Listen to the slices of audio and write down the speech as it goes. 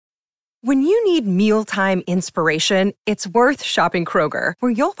When you need mealtime inspiration, it's worth shopping Kroger,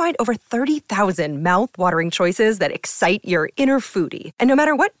 where you'll find over 30,000 mouth-watering choices that excite your inner foodie. And no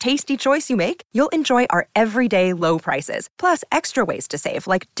matter what tasty choice you make, you'll enjoy our everyday low prices, plus extra ways to save,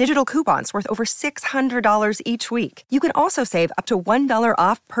 like digital coupons worth over $600 each week. You can also save up to $1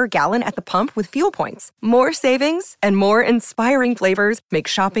 off per gallon at the pump with fuel points. More savings and more inspiring flavors make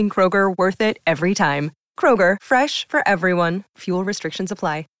shopping Kroger worth it every time. Kroger, fresh for everyone. Fuel restrictions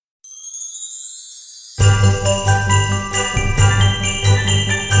apply.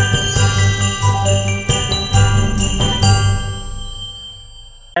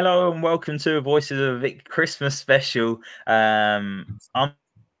 Hello and welcome to Voices of Vic Christmas special. I'm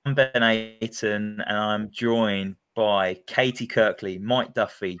Ben Ayton and I'm joined by Katie Kirkley, Mike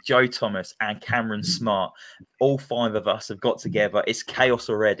Duffy, Joe Thomas and Cameron Smart. All five of us have got together. It's chaos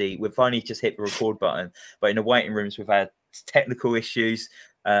already. We've only just hit the record button, but in the waiting rooms we've had technical issues.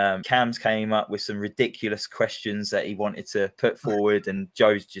 Cam's came up with some ridiculous questions that he wanted to put forward, and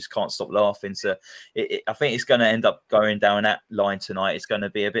Joe just can't stop laughing. So I think it's going to end up going down that line tonight. It's going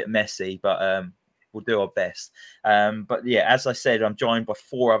to be a bit messy, but we'll do our best. But yeah, as I said, I'm joined by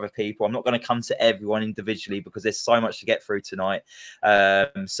four other people. I'm not going to come to everyone individually because there's so much to get through tonight.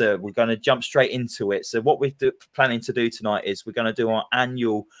 So we're going to jump straight into it. So what we're planning to do tonight is we're going to do our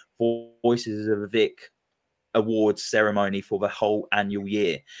annual Voices of the Vic awards ceremony for the whole annual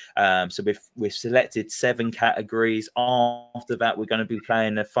year. So we've selected 7 categories. After that, we're going to be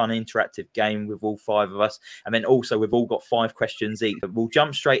playing a fun interactive game with all 5 of us, and then also we've all got 5 questions each. We'll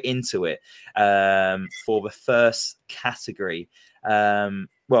jump straight into it for the first category. Well,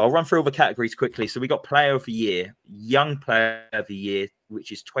 I'll run through all the categories quickly. So we got Player of the Year, Young Player of the Year,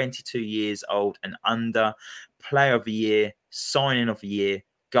 which is 22 years old and under, Player of the Year, Signing of the Year,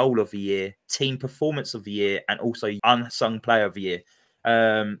 Goal of the Year, Team Performance of the Year, and also Unsung Player of the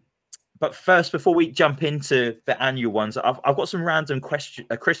Year. But first, before we jump into the annual ones, I've got some random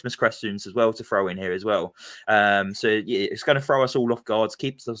Christmas questions as well to throw in here as well. So yeah, it's going to throw us all off guard,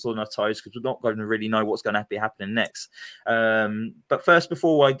 keeps us on our toes because we're not going to really know what's going to be happening next. But first,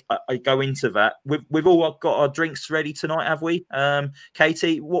 before I go into that, we've all got our drinks ready tonight, have we?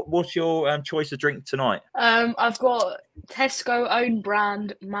 Katie, what's your choice of drink tonight? I've got Tesco own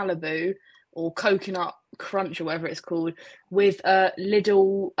brand Malibu or Coconut Crunch or whatever it's called, with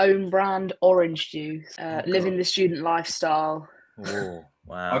Lidl own brand orange juice. Living the student lifestyle. Oh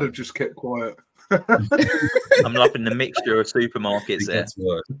wow! I'd have just kept quiet. I'm loving the mixture of supermarkets there.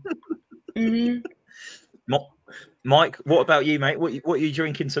 Mm-hmm. Mike, what about you, mate? What are you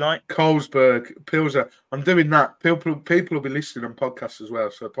drinking tonight? Carlsberg Pilsner. I'm doing that. People will be listening on podcasts as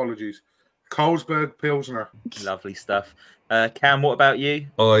well, so apologies. Carlsberg Pilsner. Lovely stuff. Cam, what about you?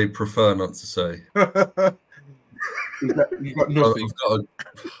 I prefer not to say. You've got nothing.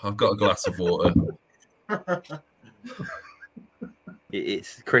 I've got a glass of water.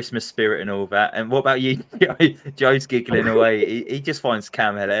 It's Christmas spirit and all that. And what about you? Joe's giggling away. He just finds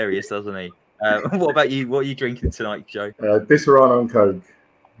Cam hilarious, doesn't he? What about you? What are you drinking tonight, Joe? Disaronno and Coke.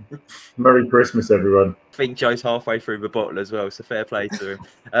 Merry Christmas, everyone. I think Joe's halfway through the bottle as well, so fair play to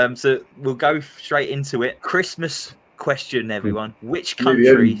him. So we'll go straight into it. Christmas question, everyone. Which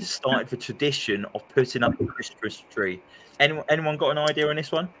country started the tradition of putting up a Christmas tree? Anyone got an idea on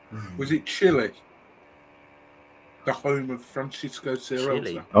this one? Was it Chile? The home of Francisco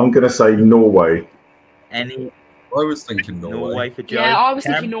Cerota? I'm going to say Norway. I was thinking Norway. For Joe. Yeah, I was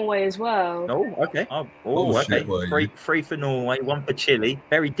thinking Norway as well. Oh, okay. Okay. Three for Norway, 1 for Chile.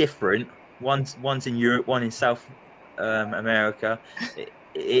 Very different. One's in Europe, one in South America. It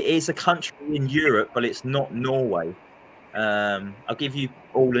is a country in Europe, but it's not Norway. I'll give you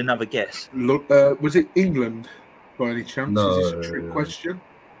all another guess. Look, was it England by any chance? No. Is this a trick question?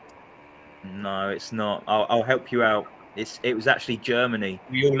 No, it's not. I'll help you out. It was actually Germany.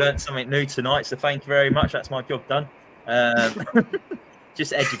 We all learned something new tonight, so thank you very much. That's my job done.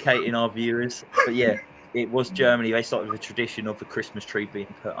 Just educating our viewers. But yeah, it was Germany. They started the tradition of the Christmas tree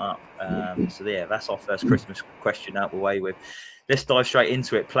being put up. So yeah, that's our first Christmas question out the way with. Let's dive straight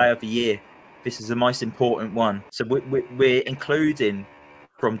into it. Player of the Year. This is the most important one. So we're including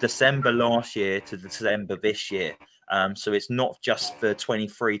from December last year to December this year. So it's not just the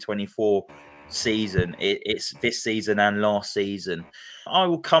 23-24 season. It's this season and last season. I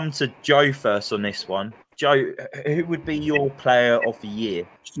will come to Joe first on this one. Joe, who would be your Player of the Year?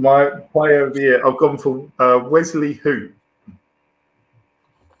 My Player of the Year, I've gone for Wesley Hoot.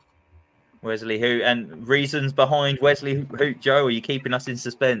 Wesley Hoot, and reasons behind Wesley Hoot, Joe? Are you keeping us in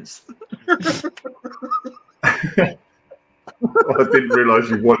suspense? I didn't realise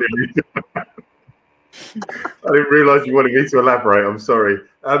you wanted me to. I didn't realise you wanted me to elaborate. I'm sorry.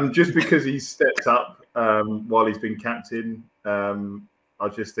 Just because he's stepped up while he's been captain, I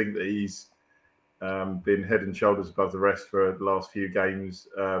just think that he's been head and shoulders above the rest for the last few games,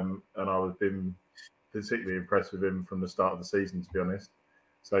 and I've been particularly impressed with him from the start of the season, to be honest.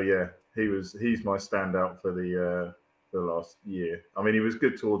 So yeah, he's my standout for the last year. I mean, he was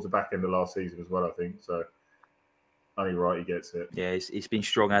good towards the back end of last season as well, I think. So only right he gets it. Yeah, he's been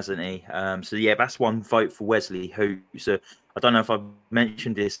strong, hasn't he? So yeah, that's one vote for Wesley Hoedt. So I don't know if I've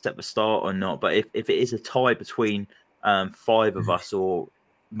mentioned this at the start or not, but if it is a tie between 5 of us or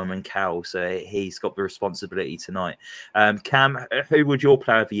Mum and Cal, so he's got the responsibility tonight. Cam, who would your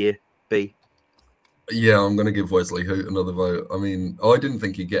player of the year be? Yeah, I'm going to give Wesley Hoedt another vote. I mean, I didn't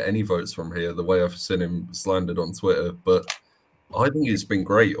think he'd get any votes from here, the way I've seen him slandered on Twitter, but I think he's been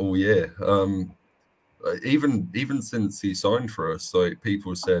great all year. Even since he signed for us, like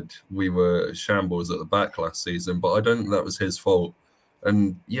people said we were shambles at the back last season, but I don't think that was his fault.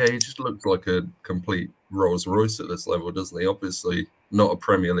 And yeah, he just looked like a complete Rolls Royce at this level, doesn't he? Obviously, not a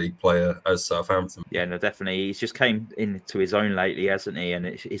Premier League player as Southampton. Yeah, no, definitely. He's just came into his own lately, hasn't he? And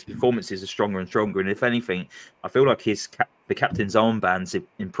his performances are stronger and stronger. And if anything, I feel like the captain's armbands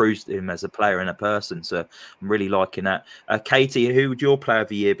improves him as a player and a person. So I'm really liking that. Katie, who would your player of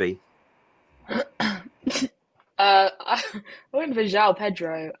the year be? I went for João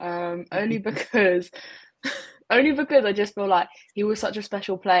Pedro, only because I just feel like he was such a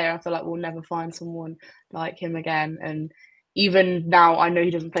special player. I feel like we'll never find someone like him again. And even now, I know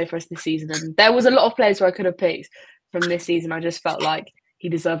he doesn't play for us this season. And there was a lot of players who I could have picked from this season. I just felt like he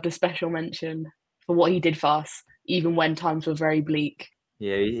deserved a special mention for what he did for us, even when times were very bleak.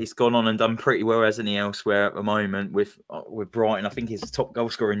 Yeah, he's gone on and done pretty well, hasn't he, elsewhere at the moment with Brighton. I think he's the top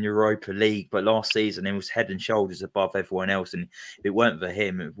goal scorer in Europa League, but last season he was head and shoulders above everyone else. And if it weren't for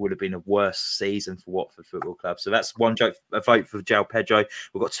him, it would have been a worse season for Watford Football Club. So that's a vote for João Pedro.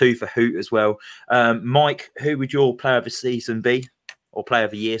 We've got 2 for Hoedt as well. Mike, who would your player of the season be? Or player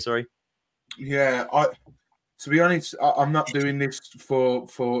of the year, sorry? Yeah, to be honest, I'm not doing this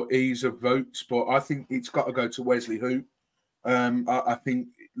for ease of votes, but I think it's got to go to Wesley Hoedt. I think,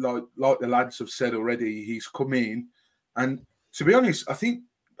 like the lads have said already, he's come in, and to be honest, I think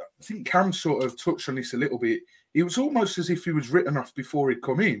Cam sort of touched on this a little bit. It was almost as if he was written off before he'd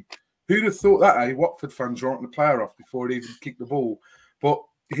come in. Who'd have thought that? Watford fans writing the player off before he'd even kicked the ball. But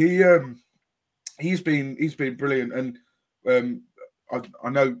he's been brilliant, and I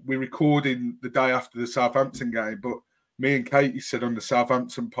know we're recording the day after the Southampton game, but me and Katie said on the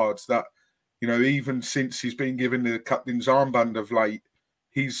Southampton pods that, you know, even since he's been given the captain's armband of late,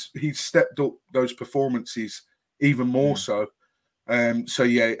 he's stepped up those performances even more so. So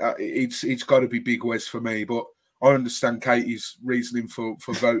yeah, it's got to be Big Wes for me. But I understand Katie's reasoning for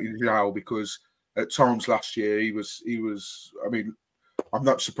voting João, because at times last year he was. I mean, I'm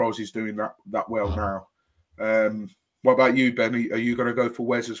not surprised he's doing that well now. What about you, Ben? Are you going to go for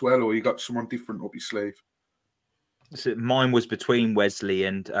Wes as well, or you got someone different up your sleeve? So mine was between Wesley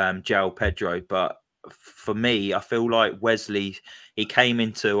and João Pedro, but for me, I feel like Wesley, he came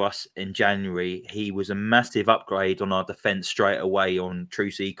into us in January. He was a massive upgrade on our defence straight away on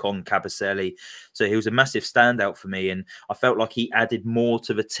Troost-Ekong, Kabasele. So he was a massive standout for me, and I felt like he added more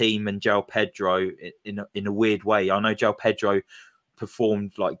to the team than João Pedro in a weird way. I know João Pedro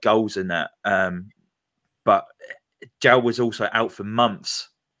performed like goals in that, but João was also out for months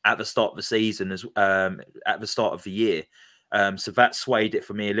at the start of the season, as at the start of the year. So that swayed it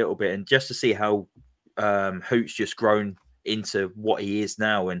for me a little bit. And just to see how Hoecht's just grown into what he is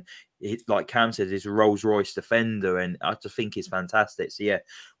now. And like Cam said, he's a Rolls Royce defender. And I just think he's fantastic. So yeah,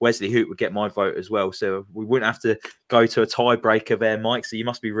 Wesley Hoedt would get my vote as well. So we wouldn't have to go to a tiebreaker there, Mike. So you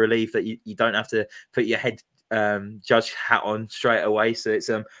must be relieved that you don't have to put your head judge hat on straight away. So it's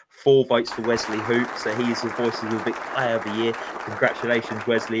 4 votes for Wesley Hoedt. So he's the voice of the big player of the year. Congratulations,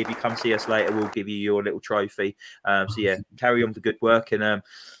 Wesley. If you come see us later, we'll give you your little trophy. So yeah, carry on the good work, and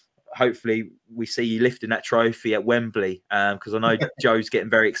hopefully we see you lifting that trophy at Wembley, because I know Joe's getting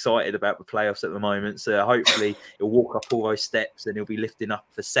very excited about the playoffs at the moment. So hopefully he'll walk up all those steps and he'll be lifting up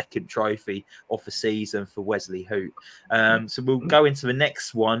the 2nd trophy of the season for Wesley Hoedt. So we'll go into the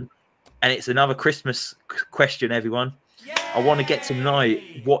next one. And it's another Christmas question, everyone. I want to get to know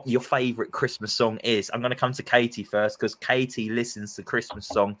what your favourite Christmas song is. I'm going to come to Katie first, because Katie listens to Christmas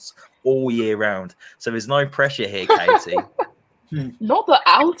songs all year round. So there's no pressure here, Katie. Not the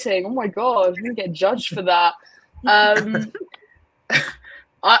outing. Oh, my God. I'm going to get judged for that.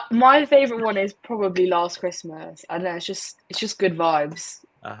 My favourite one is probably Last Christmas. I don't know. It's just good vibes.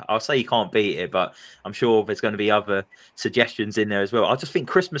 I'll say you can't beat it, but I'm sure there's going to be other suggestions in there as well. I just think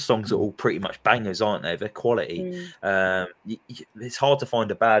Christmas songs are all pretty much bangers, aren't they? They're quality. It's hard to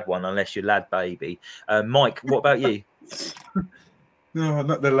find a bad one unless you're Lad Baby. Mike, what about you? No,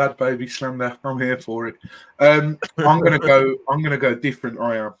 not the Lad Baby slander. I'm here for it. I'm gonna go different.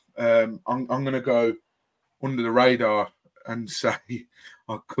 I am. I'm gonna go under the radar and say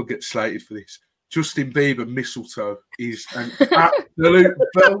I could get slated for this. Justin Bieber, Mistletoe is an absolute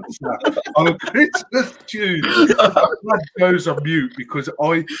belter on a Christmas tune. That goes on mute because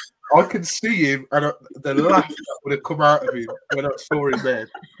I can see him and the laugh that would have come out of him when I saw him there.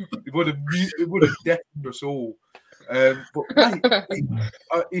 It would have deafened us all. But mate,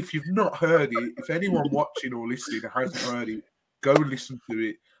 if you've not heard it, if anyone watching or listening hasn't heard it, go and listen to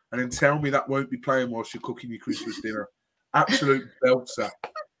it and then tell me that won't be playing whilst you're cooking your Christmas dinner. Absolute belter.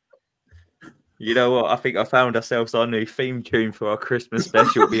 You know what? I think I found ourselves our new theme tune for our Christmas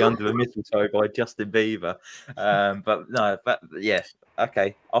special. Be Under the Mistletoe by Justin Bieber. But no, yeah,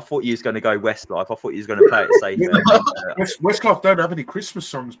 okay. I thought you was going to go Westlife. I thought you was going to play it safe. Westlife don't have any Christmas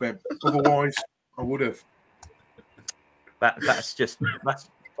songs, Ben. Otherwise, I would have. That's just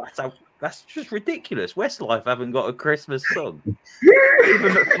ridiculous. Westlife haven't got a Christmas song.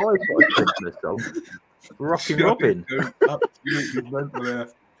 Even at 5 got a Christmas song. Rockin' Robin. Absolutely mental there.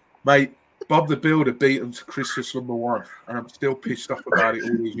 Mate, Bob the Builder beat them to Christmas #1, and I'm still pissed off about it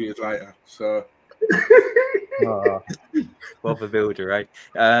all these years later. So, Bob the Builder, right?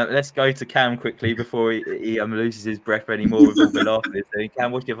 Let's go to Cam quickly before he loses his breath anymore with all the laughing.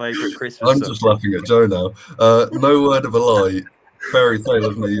 Cam, what's your favourite Christmas I'm song? just laughing at Joe now. No Word of a Lie, Fairy Tale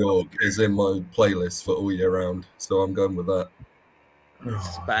of New York is in my playlist for all year round, so I'm going with that.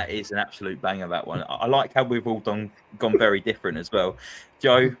 That is an absolute banger, that one. I like how we've all gone very different as well.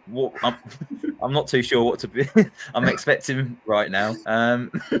 Joe, I'm not too sure what to be. I'm expecting right now.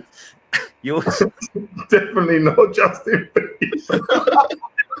 Yours? Definitely not Justin Bieber.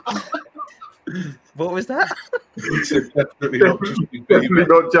 What was that? Definitely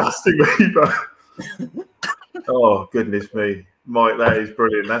not Justin Bieber. Oh, goodness me. Mike, that is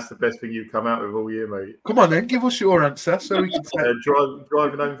brilliant. That's the best thing you've come out with all year, mate. Come on then, give us your answer so we can say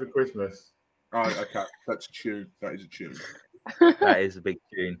driving home for Christmas. Right, okay. That's a tune. That is a tune. That is a big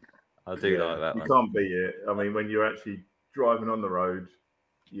tune. I do like that one. You can't beat it. I mean, when you're actually driving on the road.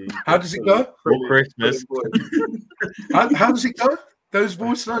 How does it go? For Christmas. How does it go? Those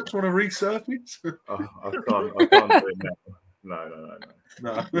voice notes want to resurface? I can't do it now.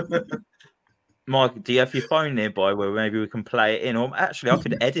 No. Mike, do you have your phone nearby where maybe we can play it in? Or actually, I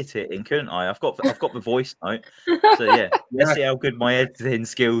could edit it in, couldn't I? I've got the voice note. So yeah, let's see how good my editing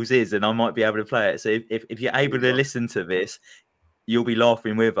skills is, and I might be able to play it. So if you're able to listen to this, you'll be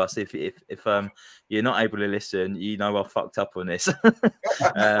laughing with us. If you're not able to listen, you know I fucked up on this.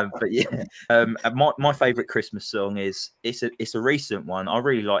 But yeah, my favourite Christmas song is it's a recent one. I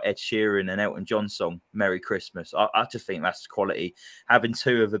really like Ed Sheeran and Elton John's song "Merry Christmas." I just think that's quality. Having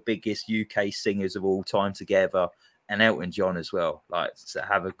two of the biggest UK singers of all time together, and Elton John as well, like to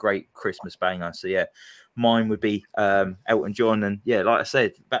have a great Christmas banger. So yeah, mine would be Elton John, and yeah, like I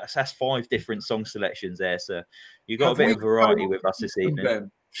said, that's 5 different song selections there. So you got a bit of variety with us this evening.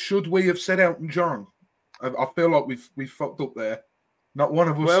 Ben, should we have said Elton John? I feel like we've fucked up there. Not one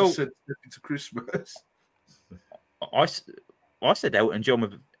of us has said it's Christmas. I said Elton John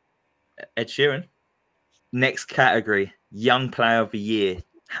with Ed Sheeran. Next category, Young Player of the Year,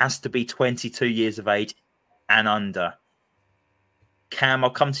 has to be 22 years of age and under. Cam, I'll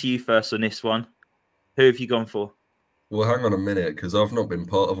come to you first on this one. Who have you gone for? Well, hang on a minute, because I've not been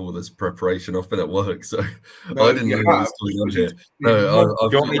part of all this preparation. I've been at work, so I didn't know what was going on here. No,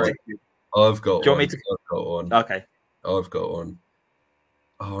 I've got one. Okay. I've got one.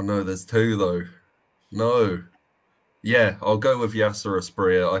 Oh, no, there's 2, though. No. Yeah, I'll go with Yasser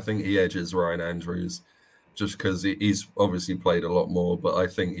Asprilla. I think he edges Ryan Andrews just because he's obviously played a lot more, but I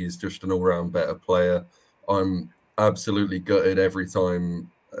think he's just an all-round better player. I'm absolutely gutted every time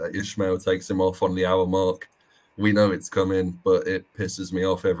Ishmael takes him off on the hour mark. We know it's coming, but it pisses me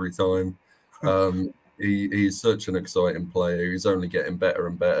off every time. He's such an exciting player. He's only getting better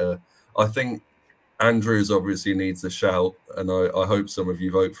and better. I think Andrews obviously needs a shout, and I hope some of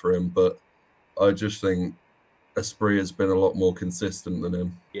you vote for him, but I just think Asprilla has been a lot more consistent than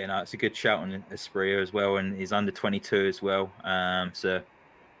him. Yeah, no, it's a good shout on Asprilla as well, and he's under 22 as well. So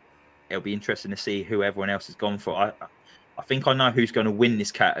it'll be interesting to see who everyone else has gone for. I think I know who's going to win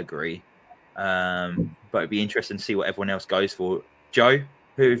this category, but it'd be interesting to see what everyone else goes for. Joe,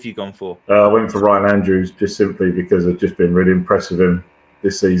 who have you gone for? I went for Ryan Andrews just simply because I've just been really impressed with him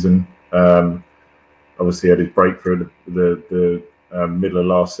this season. Obviously, had his breakthrough the middle of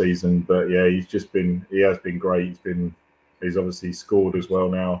last season. But yeah, he has been great. He's obviously scored as well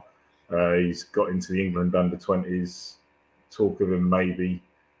now. He's got into the England under-20s. Talk of him maybe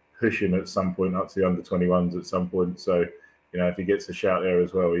pushing at some point up to the under-21s at some point. So, if he gets a shout there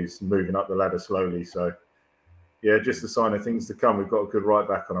as well, he's moving up the ladder slowly. So, yeah, just a sign of things to come. We've got a good right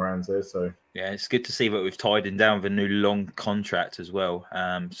back on our hands there. So, yeah, it's good to see that we've tied him down with a new long contract as well.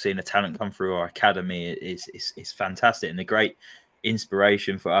 Seeing the talent come through our academy is fantastic and a great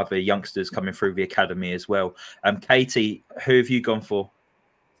inspiration for other youngsters coming through the academy as well. Katie, who have you gone for?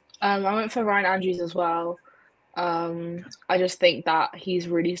 I went for Ryan Andrews as well. I just think that he's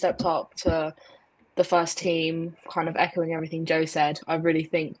really stepped up to the first team, kind of echoing everything Joe said. I really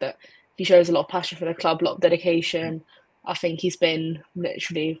think that he shows a lot of passion for the club, a lot of dedication. I think he's been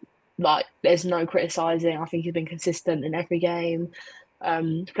literally there's no criticising. I think he's been consistent in every game.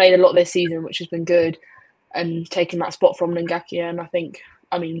 Played a lot this season, which has been good, and taken that spot from Ngakia. And I think,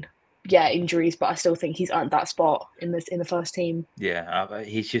 injuries, but I still think he's earned that spot in the first team. Yeah,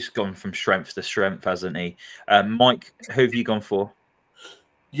 he's just gone from strength to strength, hasn't he? Mike, who have you gone for?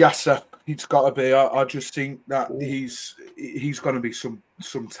 Yasser, he's got to be. I just think that he's going to be some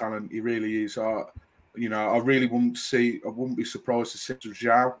talent. He really is. I really wouldn't be surprised to see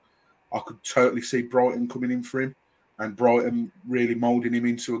Zhao. I could totally see Brighton coming in for him and Brighton really moulding him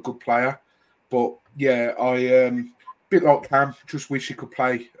into a good player. But yeah, bit like Cam, just wish he could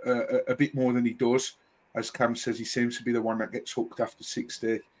play a bit more than he does. As Cam says, he seems to be the one that gets hooked after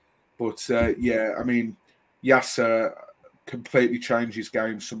 60. But Yasser completely changed his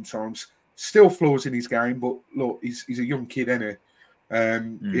game sometimes. Still flaws in his game, but look, he's a young kid, isn't he?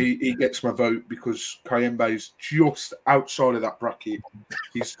 He gets my vote because Kayembe is just outside of that bracket.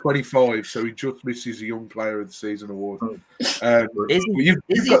 He's 25, so he just misses a Young Player of the Season award. Is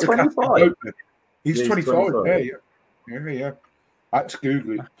he 25? He's 25. Yeah. I had to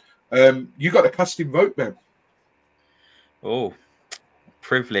Google it. You got a casting vote, Ben? Oh,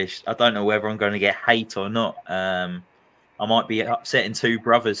 privileged. I don't know whether I'm going to get hate or not. I might be upsetting two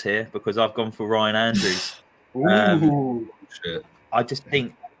brothers here because I've gone for Ryan Andrews. Shit. I just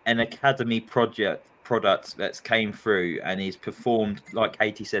think an academy product that's came through and he's performed, like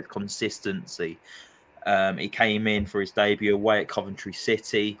Katie said, consistency. He came in for his debut away at Coventry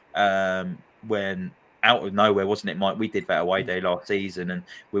City when out of nowhere, wasn't it, Mike? We did that away day last season and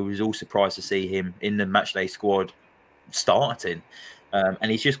we was all surprised to see him in the matchday squad starting.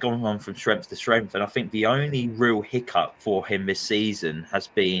 And he's just gone on from strength to strength. And I think the only real hiccup for him this season has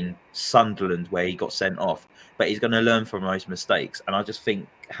been Sunderland, where he got sent off. But he's going to learn from those mistakes. And I just think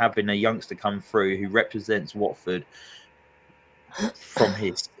having a youngster come through who represents Watford from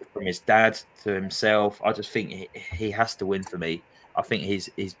his dad to himself, I just think he has to win for me. I think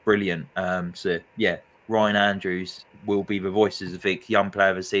he's brilliant. So, yeah, Ryan Andrews will be the Voices of Vic Young Player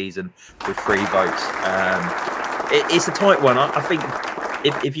of the Season with 3 votes. It's a tight one. I think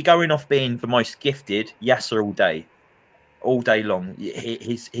if you're going off being the most gifted, Yasser all day long,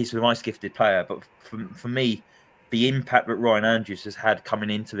 he's the most gifted player. But for me, the impact that Ryan Andrews has had coming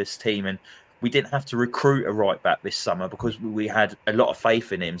into this team, and we didn't have to recruit a right back this summer because we had a lot of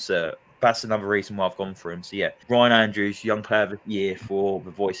faith in him. So that's another reason why I've gone for him. So yeah, Ryan Andrews, Young Player of the Year for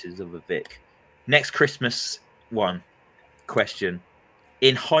the Voices of the Vic. Next Christmas question.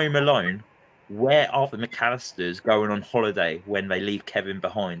 In Home Alone, where are the McAllisters going on holiday when they leave Kevin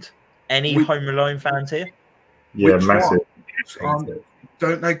behind? Any Home Alone fans here? Yeah, massive.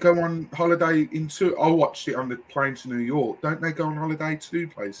 Don't they go on holiday I watched it on the plane to New York. Don't they go on holiday 2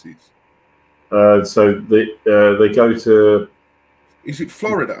 places? So they go to. Is it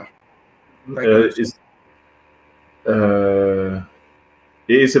Florida? It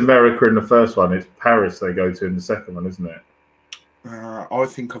is America in the first one. It's Paris they go to in the second one, isn't it? I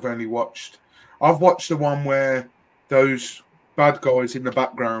think I've watched the one where those bad guys in the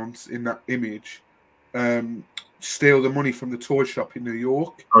background in that image steal the money from the toy shop in New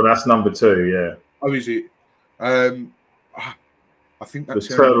York. Oh, that's number 2, yeah. Oh, is it? I think that's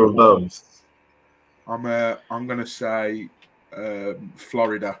the Turtle of Doves. I'm going to say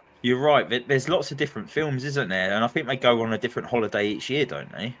Florida. You're right. There's lots of different films, isn't there? And I think they go on a different holiday each year,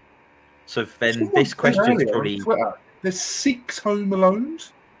 don't they? So then this question is probably... There's 6 Home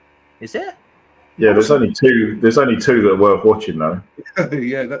Alones. Is there? Yeah, there's only 2. There's only 2 that are worth watching, though.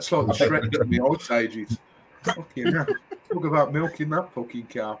 Yeah, that's like the Shrek in the old ages. Fucking hell. Talk about milking that fucking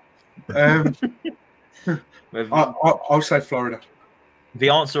cow. I'll say Florida. The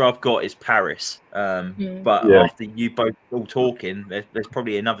answer I've got is Paris. But after you both all talking, there's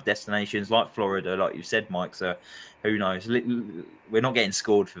probably another destinations like Florida, like you said, Mike. So who knows? We're not getting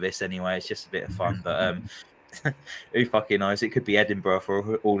scored for this anyway. It's just a bit of fun. But Who fucking knows? It could be Edinburgh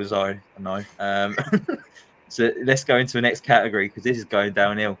for all his own. I know. So let's go into the next category because this is going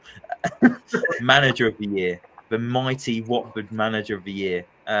downhill. Manager of the year, the mighty Watford Manager of the Year.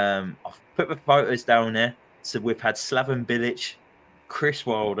 I've put the photos down there. So we've had Slaven Bilic, Chris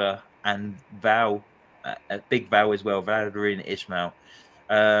Wilder, and Val, Big Val as well, Valérien Ismaël.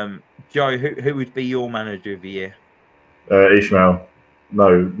 Joe, who would be your Manager of the Year? Ismaël,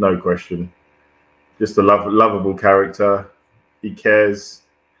 no question. Just a lovable character. He cares.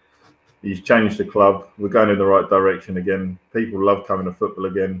 He's changed the club. We're going in the right direction again. People love coming to football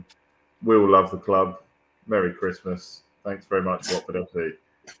again. We all love the club. Merry Christmas. Thanks very much, Watford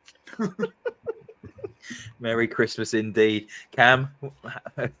FC. Merry Christmas indeed. Cam?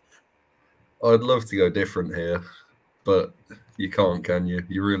 I'd love to go different here, but you can't, can you?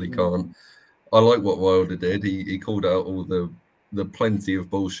 You really can't. I like what Wilder did. He called out all the plenty of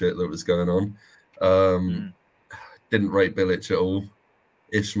bullshit that was going on. Didn't rate Bilic at all.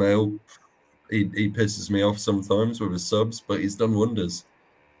 Ismaël, he pisses me off sometimes with his subs, but he's done wonders.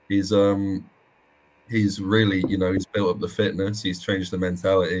 He's really, he's built up the fitness. He's changed the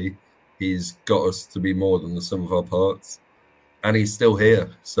mentality. He's got us to be more than the sum of our parts, and he's still here.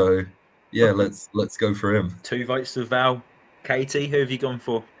 So, yeah, let's go for him. 2 votes to Val. Katie, who have you gone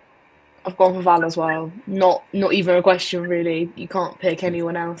for? I've gone for Val as well. Not even a question, really. You can't pick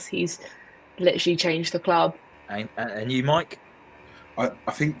anyone else. He's literally changed the club. And you, Mike? I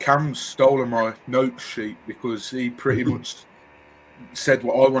think Cam's stolen my note sheet because he pretty much said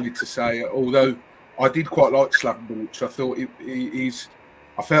what I wanted to say. Although I did quite like Slaven Bilic. I thought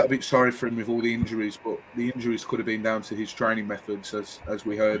I felt a bit sorry for him with all the injuries, but the injuries could have been down to his training methods, as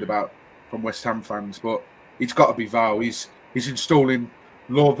we heard about from West Ham fans. But it's got to be Val. He's installing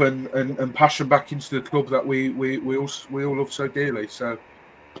love and passion back into the club that we all love so dearly. So,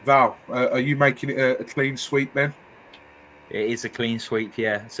 Val, are you making it a clean sweep, Ben? It is a clean sweep,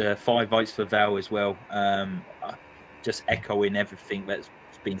 yeah. So 5 votes for Val as well. Just echoing everything that's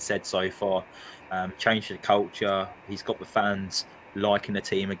been said so far. Changed the culture. He's got the fans liking the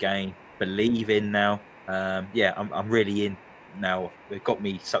team again, believing now. I'm really in now. They've got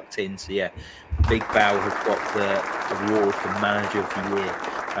me sucked in. So yeah, Big Val has got the award for Manager of the Year.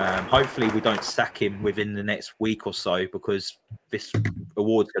 Hopefully we don't sack him within the next week or so, because this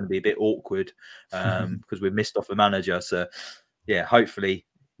award's going to be a bit awkward because we've missed off a manager. So yeah, hopefully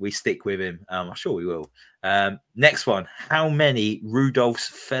we stick with him. I'm sure we will. Next one. How many Rudolph's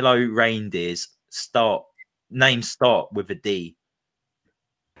fellow reindeers names start with a D?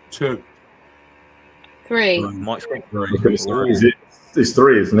 2. 3. Mike's got 3. It's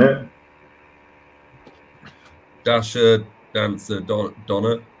 3, isn't it? Dasher, Dancer, Donna.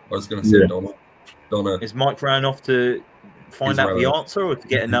 I was going to say Donna. Is Mike ran off to find out the answer or to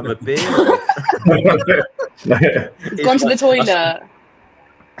get another beer? He's gone to the toilet.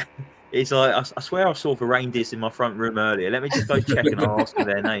 It's like, I swear I saw the reindeers in my front room earlier. Let me just go check and I'll ask for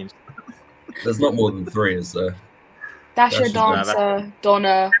their names. There's not more than 3, is there? Dasher, Dancer,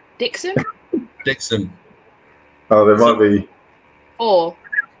 Donna, Dixon? Dixon. Oh, there might be 4.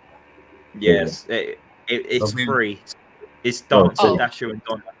 Yes, it's 3. It's Dancer, Dasher, and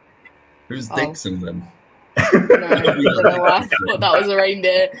Donna. Who's Dixon then? No, I don't know why I thought that was a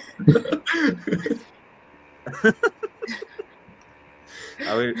reindeer.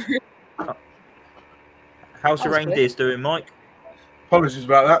 How's your reindeers doing, Mike? Apologies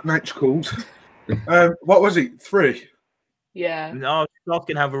about that. Nate's called. What was it? 3? Yeah. No, I was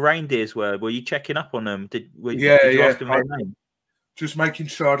asking how the reindeers were. Were you checking up on them? Did you ask them their name? Just making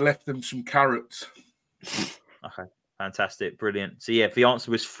sure I'd left them some carrots. Okay, fantastic, brilliant. So yeah, the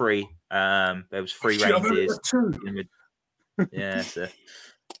answer was 3. There was 3 reindeers. Yeah, it's a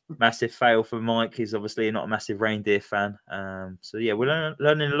massive fail for Mike. He's obviously not a massive reindeer fan. So yeah, we're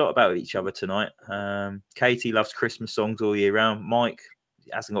learning a lot about each other tonight. Katie loves Christmas songs all year round. Mike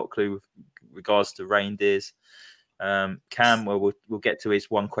hasn't got a clue with regards to reindeers. Cam, well, we'll get to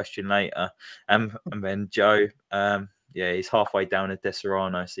his one question later. And then Joe, he's halfway down a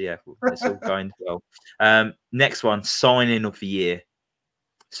Deserano. So yeah, it's all going well. Next one, signing of the year.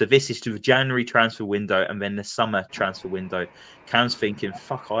 So this is to the January transfer window and then the summer transfer window. Cam's thinking,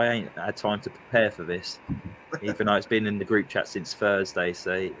 fuck, I ain't had time to prepare for this, even though it's been in the group chat since Thursday.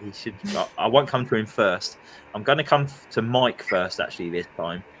 So he should. I won't come to him first. I'm going to come to Mike first, actually, this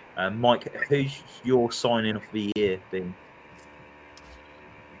time. Mike, who's your signing of the year been?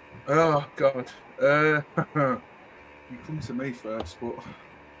 Oh, God. You come to me first, but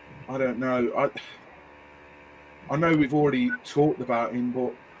I don't know. I know we've already talked about him,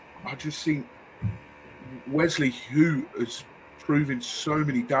 but I just think Wesley Hu is proving so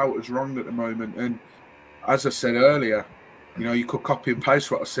many doubters wrong at the moment. And as I said earlier, you could copy and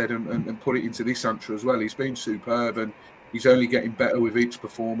paste what I said and put it into this answer as well. He's been superb, and he's only getting better with each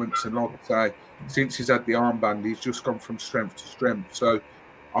performance. And like I say, since he's had the armband, he's just gone from strength to strength. So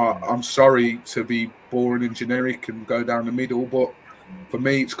I'm sorry to be boring and generic and go down the middle, but for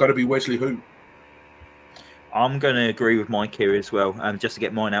me, it's got to be Wesley Hoedt. I'm going to agree with Mike here as well. Just to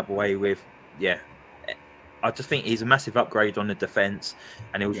get mine out of the way with, I just think he's a massive upgrade on the defence,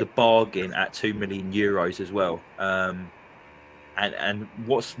 and it was a bargain at €2 million as well. And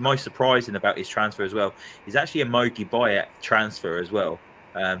what's most surprising about his transfer as well is actually a Mogi Bayat transfer as well.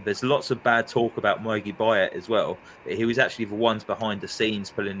 There's lots of bad talk about Mogi Bayat as well. He was actually the ones behind the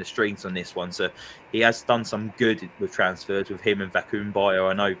scenes pulling the strings on this one. So he has done some good with transfers with him and Vacuum Bio.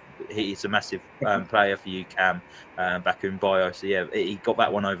 I know he's a massive player for you, Cam, Vacuum Bio. So yeah, he got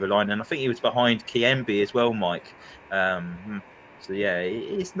that one over the line. And I think he was behind Kiembe as well, Mike. So yeah,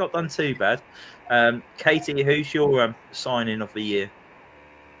 he's not done too bad. Katie, who's your signing of the year?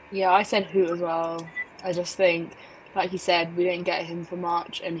 Yeah, I said Hoedt as well. I just think, like you said, we didn't get him for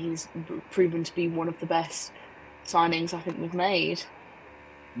much, and he's proven to be one of the best signings I think we've made.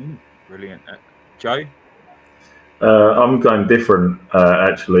 Brilliant. Joe? I'm going different,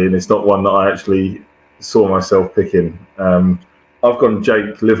 actually, and it's not one that I actually saw myself picking. I've gone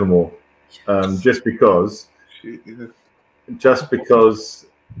Jake Livermore, just because I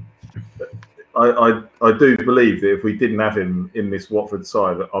do believe that if we didn't have him in this Watford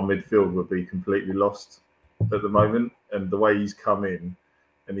side, our midfield would be completely lost at the moment. And the way he's come in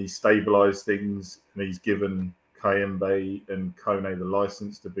and he's stabilised things, and he's given Kiembe and Kone the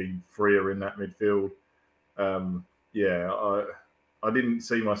licence to be freer in that midfield. I didn't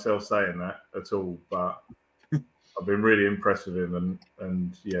see myself saying that at all, but I've been really impressed with him.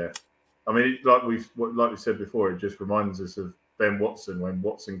 And yeah, I mean, like we said before, it just reminds us of Ben Watson when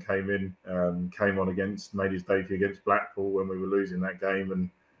Watson came on made his debut against Blackpool when we were losing that game,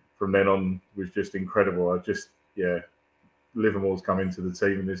 and from then on was just incredible. Livermore's come into the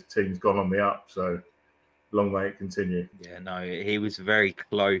team, and this team's gone on the up, so long may it continue. Yeah, no, he was a very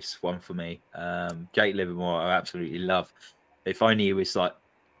close one for me. Jake Livermore, I absolutely love. If only he was like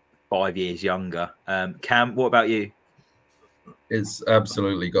 5 years younger. Cam, what about you? It's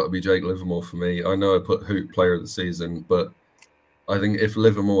absolutely got to be Jake Livermore for me. I know I put Hoedt player of the season, but I think if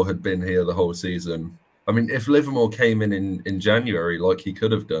Livermore had been here the whole season, I mean, if Livermore came in January like he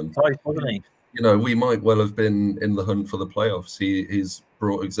could have done, we might well have been in the hunt for the playoffs. He's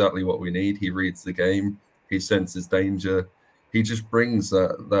brought exactly what we need. He reads the game. He senses danger. He just brings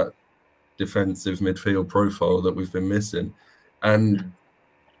that defensive midfield profile that we've been missing. And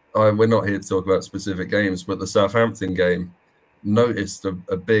we're not here to talk about specific games, but the Southampton game, noticed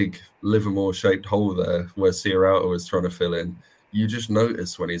a big Livermore-shaped hole there where Sierralta was trying to fill in. You just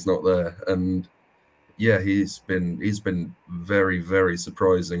notice when he's not there. And yeah, he's been very, very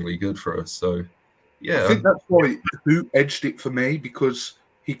surprisingly good for us. So yeah, I think that's why Hoedt edged it for me, because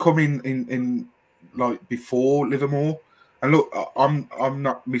he come in like before Livermore. And look, I'm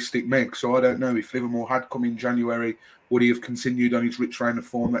not Mystic Meg, so I don't know if Livermore had come in January, would he have continued on his rich reign of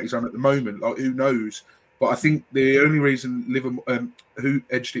form that he's on at the moment? Like, who knows? But I think the only reason Hoedt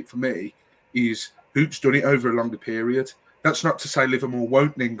edged it for me is Hoedt's done it over a longer period. That's not to say Livermore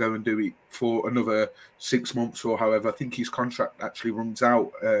won't then go and do it for another 6 months or however. I think his contract actually runs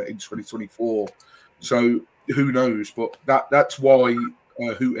out in 2024. So who knows? But that's why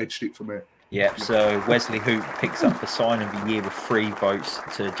Hoedt edged it for me. Yeah, so Wesley Hoedt picks up the sign of the year with 3 votes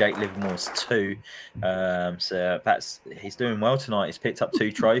to Jake Livermore's 2. So he's doing well tonight. He's picked up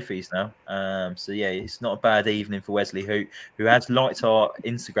 2 trophies now. So yeah, it's not a bad evening for Wesley Hoedt, who has liked our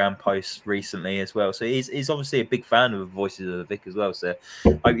Instagram posts recently as well. So he's obviously a big fan of the Voices of the Vic as well. So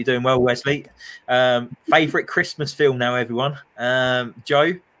hope you're doing well, Wesley. Favourite Christmas film now, everyone.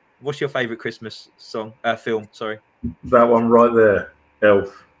 Joe, what's your favourite Christmas film? Sorry, that one right there,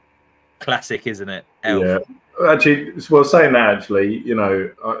 Elf. Classic, isn't it? Elf. Yeah, actually, well, saying that, actually,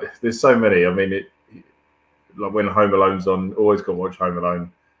 there's so many. I mean, like when Home Alone's on, always got to watch Home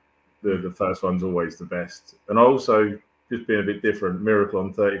Alone. The first one's always the best. And also, just being a bit different, Miracle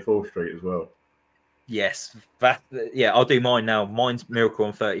on 34th Street as well. Yes, I'll do mine now. Mine's Miracle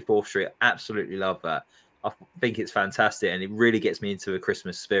on 34th Street. Absolutely love that. I think it's fantastic, and it really gets me into a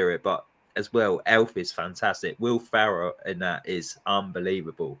Christmas spirit. But as well, Elf is fantastic. Will Ferrell in that is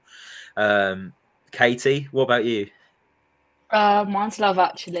unbelievable. Katie, what about you? Mine's Love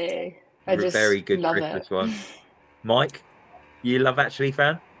Actually. I just very good love Christmas it. one. Mike, you Love Actually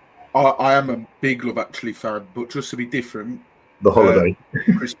fan? I am a big Love Actually fan, but just to be different, The Holiday,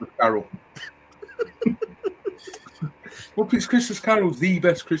 Christmas Carol. Well, Christmas Carol's the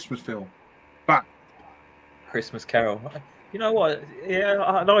best Christmas film. But Christmas Carol. You know what? Yeah,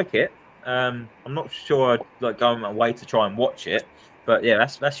 I like it. I'm not sure I'd like go my way to try and watch it, but yeah,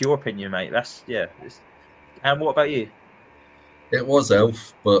 that's your opinion, mate. That's yeah. And what about you? It was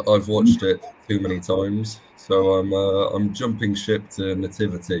Elf, but I've watched it too many times, so I'm jumping ship to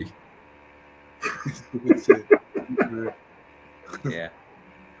Nativity. Yeah,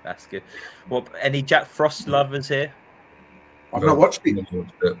 that's good. Well, any Jack Frost lovers here? I've not watched it. Never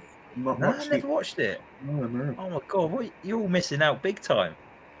watched it. Never watched it. No. Oh my god, you're all missing out big time.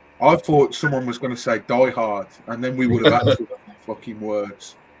 I thought someone was going to say Die Hard, and then we would have actually got the fucking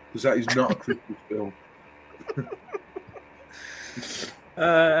words, because that is not a Christmas film.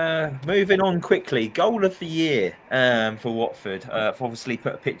 Moving on quickly, goal of the year for Watford. I've obviously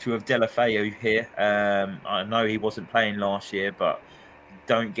put a picture of Deulofeu here. I know he wasn't playing last year, but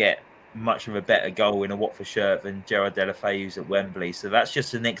don't get much of a better goal in a Watford shirt than Gerard Deulofeu's at Wembley. So that's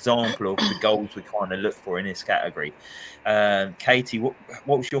just an example of the goals we kind of look for in this category. Katie, what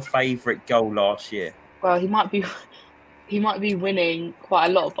was your favourite goal last year? Well, he might be winning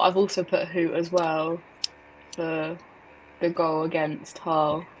quite a lot, but I've also put Hoot as well for the goal against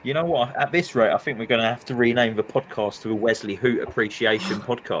Hull. You know what? At this rate, I think we're going to have to rename the podcast to a Wesley Hoot Appreciation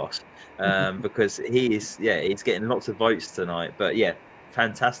Podcast because he's getting lots of votes tonight. But yeah,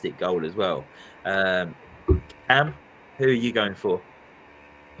 fantastic goal as well. Cam, who are you going for?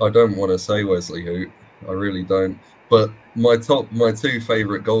 I don't want to say Wesley Hoot. I really don't. But my two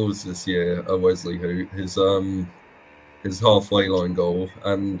favourite goals this year are Wesley Hoot. His halfway line goal,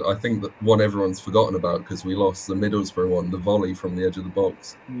 and I think that one everyone's forgotten about because we lost the Middlesbrough one, the volley from the edge of the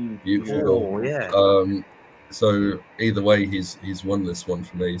box. Beautiful goal. Yeah. So either way, he's won this one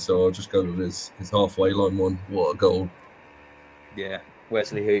for me. So I'll just go with his halfway line one. What a goal! Yeah,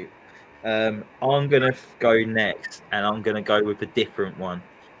 Wesley Hoot. I'm gonna go next, and I'm gonna go with a different one.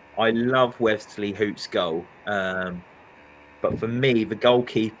 I love Wesley Hoot's goal, but for me, the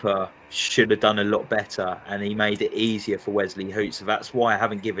goalkeeper should have done a lot better, and he made it easier for Wesley Hoot. So that's why I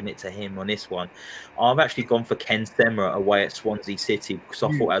haven't given it to him on this one. I've actually gone for Ken Sema away at Swansea City because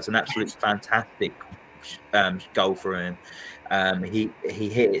I thought that was an absolutely fantastic goal for him. He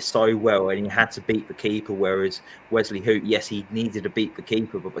hit it so well, and he had to beat the keeper. Whereas Wesley Hoot, yes, he needed to beat the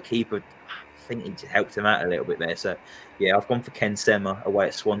keeper, but the keeper, I think he helped him out a little bit there. So yeah, I've gone for Ken Sema away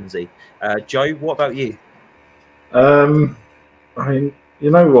at Swansea. Joe, what about you? I mean,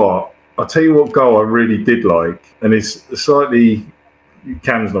 you know what? I'll tell you what goal I really did like, and it's slightly.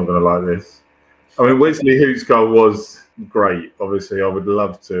 Cam's not going to like this. I mean, Wesley Hoot's goal was great. Obviously, I would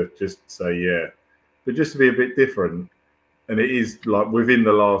love to just say yeah, but just to be a bit different, and it is like within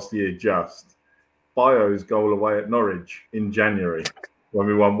the last year. Just Bio's goal away at Norwich in January when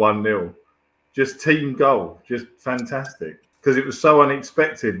we won 1-0. Just team goal, just fantastic. Because it was so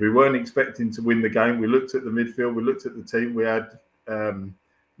unexpected. We weren't expecting to win the game. We looked at the midfield. We looked at the team. We had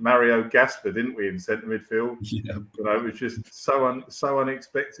Mario Gasper, didn't we, in centre midfield? Yeah. You know, it was just so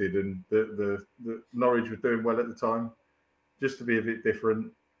unexpected. And the Norwich were doing well at the time. Just to be a bit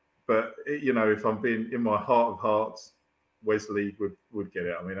different. But, you know, if I'm being in my heart of hearts, Wesley would get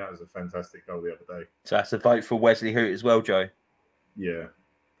it. I mean, that was a fantastic goal the other day. So that's a vote for Wesley Hoot as well, Joe? Yeah,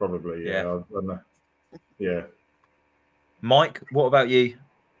 probably. Yeah. Yeah. Mike, what about you?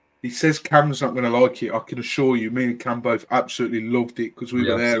 He says Cam's not going to like it. I can assure you, me and Cam both absolutely loved it because we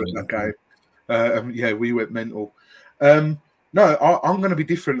were there at that game. Yeah, we went mental. No, I'm going to be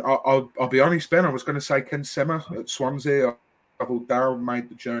different. I'll be honest, Ben. I was going to say Ken Sema at Swansea. I travelled down, made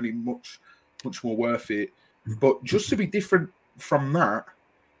the journey much more worth it. But just to be different from that,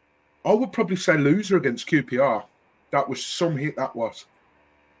 I would probably say loser against QPR. That was some hit, that was.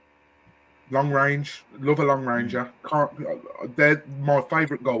 Long range, love a long ranger. They're my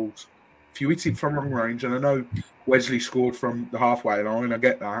favourite goals. If you hit it from long range, and I know Wesley scored from the halfway line, I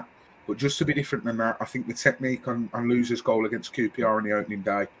get that. But just to be different than that, I think the technique on Loser's goal against QPR on the opening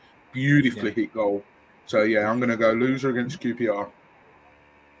day, beautifully hit goal. So yeah, I'm going to go loser against QPR.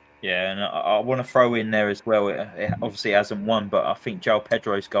 Yeah, and I want to throw in there as well. It obviously hasn't won, but I think João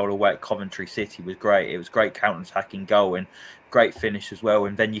Pedro's goal away at Coventry City was great. It was great counter-attacking goal and great finish as well.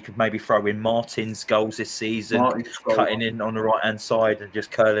 And then you could maybe throw in Martin's goals this season, cutting in on the right-hand side and just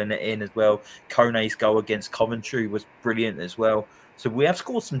curling it in as well. Kone's goal against Coventry was brilliant as well. So we have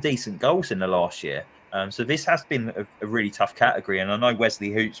scored some decent goals in the last year. So this has been a really tough category. And I know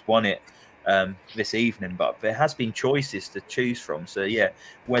Wesley Hoot's won it this evening, but there has been choices to choose from. So yeah,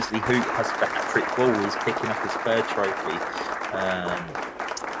 Wesley Hoot has the hat-trick ball. He's picking up his third trophy.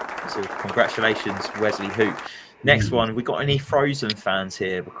 So congratulations, Wesley Hoot. Next one, we got any Frozen fans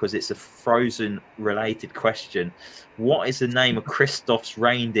here? Because it's a Frozen related question. What is the name of Kristoff's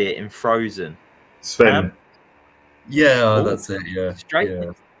reindeer in Frozen? Sven. Yeah, Oh, that's it. Yeah, straight.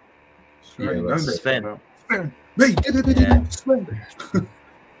 yeah. Australian, that's no, it. Sven. Sven. Me. Yeah. Sven.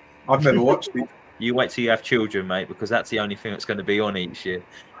 I've never watched it. You wait till you have children, mate, because that's the only thing that's going to be on each year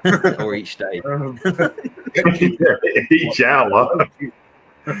or each day. Each hour.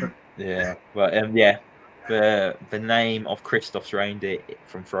 Yeah, but yeah, the name of Kristoff's reindeer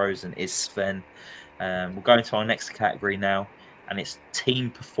from Frozen is Sven. We'll go into our next category now, and it's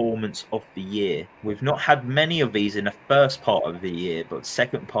Team Performance of the Year. We've not had many of these in the first part of the year, but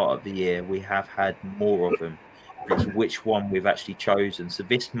second part of the year we have had more of them. It's which one we've actually chosen. So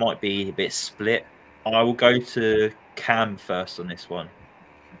this might be a bit split. I will go to Cam first on this one.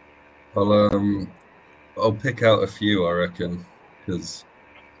 I'll pick out a few, I reckon, because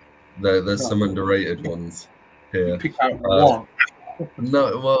there's some underrated ones here. Pick out one.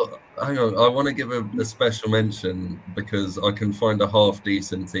 No, well, hang on. I want to give a special mention because I can find a half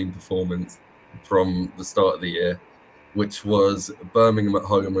decent team performance from the start of the year, which was Birmingham at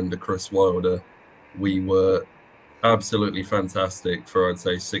home under Chris Wilder. We were absolutely fantastic for, I'd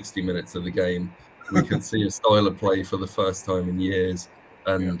say, 60 minutes of the game. We could see a style of play for the first time in years,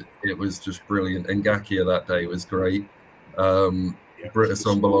 and it was just brilliant. And Ngakia that day was great. Britta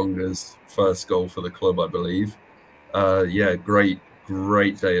Sombolonga's first goal for the club, I believe. Yeah, great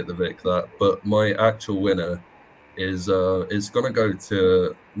day at the Vic, that. But my actual winner is going to go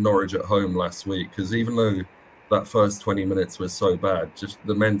to Norwich at home last week, because even though that first 20 minutes was so bad, just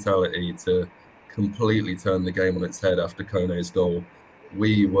the mentality to completely turn the game on its head after Kone's goal,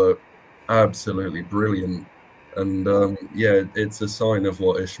 we were absolutely brilliant. And yeah, it's a sign of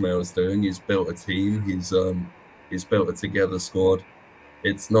what Ishmael's doing. He's built a team. He's built a together squad.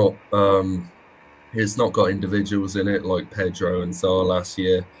 It's not got individuals in it like Pedro and Sarr last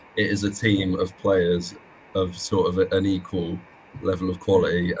year. It is a team of players of sort of an equal level of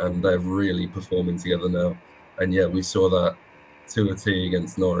quality, and they're really performing together now. And yeah, we saw that to a T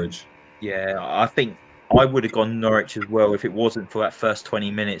against Norwich. Yeah, I think I would have gone Norwich as well if it wasn't for that first 20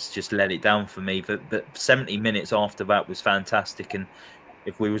 minutes. Just let it down for me. But 70 minutes after that was fantastic, and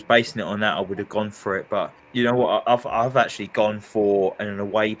if we was basing it on that, I would have gone for it. But you know what? I've actually gone for an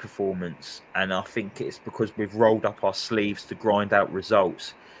away performance, and I think it's because we've rolled up our sleeves to grind out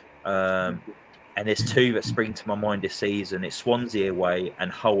results. And there's two that spring to my mind this season. It's Swansea away and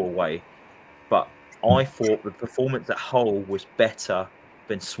Hull away. But I thought the performance at Hull was better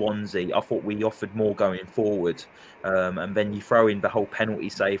than Swansea. I thought we offered more going forward. And then you throw in the whole penalty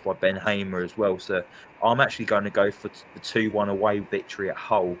save by Ben Hamer as well. So I'm actually going to go for the 2-1 away victory at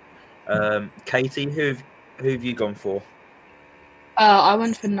Hull. Katie, who have you gone for? I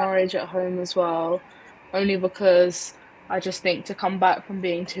went for Norwich at home as well, only because I just think to come back from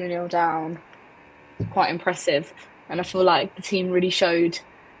being 2-0 down is quite impressive. And I feel like the team really showed.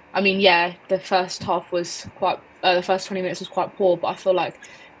 I mean, yeah, the first half was the first 20 minutes was quite poor, but I feel like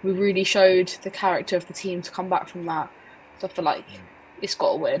we really showed the character of the team to come back from that. So I feel like it's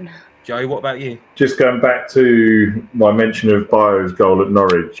got to win. Joe, what about you? Just going back to my mention of Bio's goal at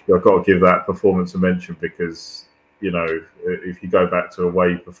Norwich, I've got to give that performance a mention because, you know, if you go back to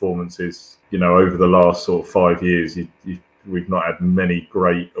away performances, you know, over the last sort of 5 years, we've not had many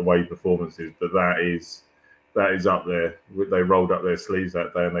great away performances, but that is up there. They rolled up their sleeves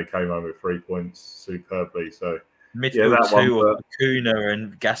that day and they came home with 3 points superbly. So Midfield two of Acuna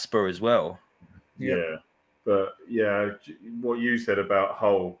and Gasper as well. Yeah. But yeah, what you said about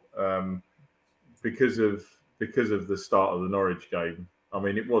Hull, because of the start of the Norwich game, I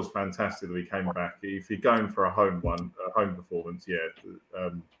mean, it was fantastic that we came back. If you're going for a home performance,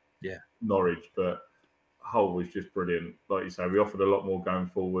 Norwich, but Hull was just brilliant. Like you say, we offered a lot more going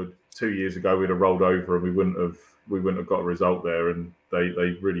forward. 2 years ago, we'd have rolled over and we wouldn't have got a result there. And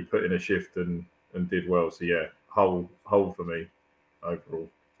they really put in a shift and did well. So yeah, Hull for me overall.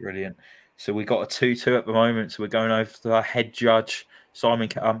 Brilliant. So we got a 2-2 at the moment. So we're going over to our head judge,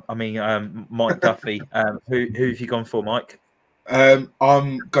 Mike Duffy. Who have you gone for, Mike? I'm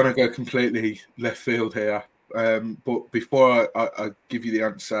going to go completely left field here. But before I give you the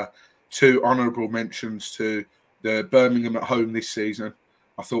answer, 2 honourable mentions to the Birmingham at home this season.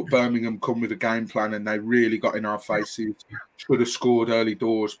 I thought Birmingham come with a game plan and they really got in our faces. Should have scored early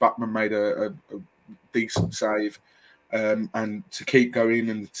doors. Batman made a decent save. And to keep going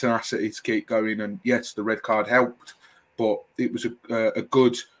and the tenacity to keep going. And yes, the red card helped, but it was a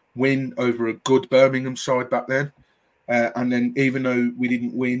good win over a good Birmingham side back then. And then even though we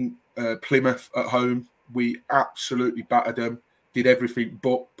didn't win Plymouth at home, we absolutely battered them, did everything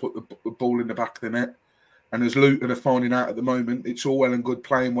but put the ball in the back of the net. And as Luton are finding out at the moment, it's all well and good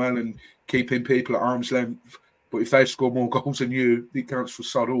playing well and keeping people at arm's length. But if they score more goals than you, it counts for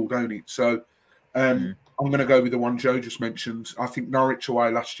sod all, don't it? So I'm going to go with the one Joe just mentioned. I think Norwich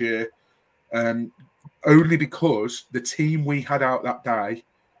away last year, only because the team we had out that day,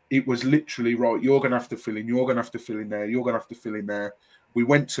 it was literally, right, you're going to have to fill in, you're going to have to fill in there, you're going to have to fill in there. We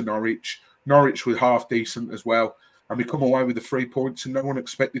went to Norwich. Norwich was half decent as well. And we come away with the 3 points and no one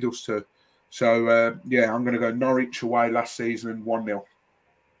expected us to. So, I'm going to go Norwich away last season and 1-0.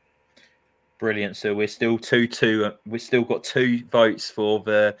 Brilliant. So we're still 2-2. We've still got 2 votes for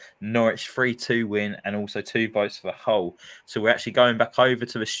the Norwich 3-2 win and also 2 votes for Hull. So we're actually going back over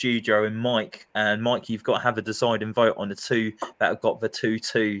to the studio and Mike. And Mike, you've got to have a deciding vote on the 2 that have got the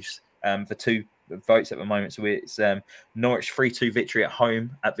 2-2s, the 2 votes at the moment. So it's Norwich 3-2 victory at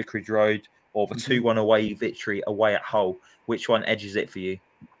home at Vicarage Road or the 2-1 away victory away at Hull. Which one edges it for you?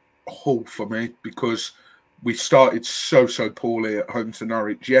 Hull for me, because we started so poorly at home to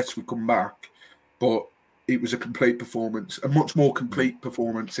Norwich. Yes, we come back, but it was a complete performance, a much more complete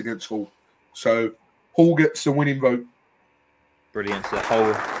performance against Hull. So Hull gets the winning vote. Brilliant. So Hull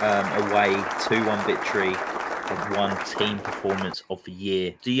away 2-1 victory and 1 team performance of the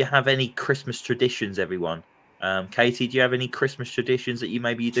year. Do you have any Christmas traditions, everyone? Katie, do you have any Christmas traditions that you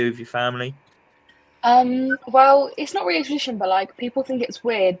do with your family? Well, it's not really a tradition, but like people think it's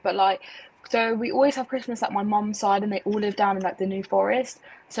weird, but like, so we always have Christmas at my mum's side and they all live down in like the New Forest.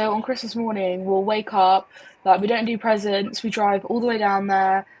 So on Christmas morning, we'll wake up, like we don't do presents, we drive all the way down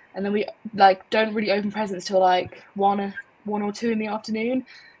there and then we like don't really open presents till like 1 or 2 in the afternoon.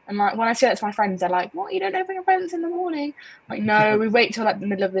 And like when I say that to my friends, they're like, "What? You don't open your presents in the morning?" I'm like, no, we wait till like the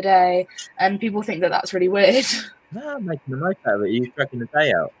middle of the day, and people think that that's really weird. No, I'm making the most out of it. You're dragging the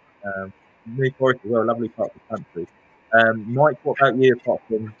day out. New Forest as well, lovely part of the country. Mike, what about you apart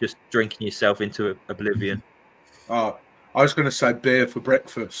from just drinking yourself into oblivion? I was going to say beer for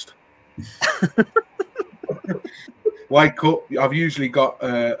breakfast. Wake up. I've usually got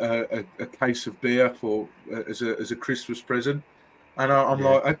a case of beer for as a Christmas present. And I'm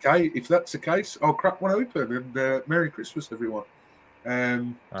like, okay, if that's the case, I'll crack one open and Merry Christmas, everyone. That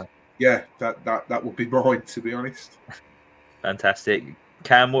would be mine, to be honest. Fantastic.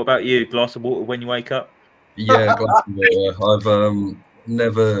 Cam, what about you? Glass of water when you wake up? Yeah, glass of water. I've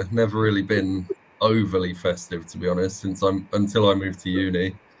never really been overly festive, to be honest, until I moved to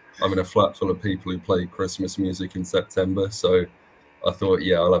uni. I'm in a flat full of people who play Christmas music in September, so I thought,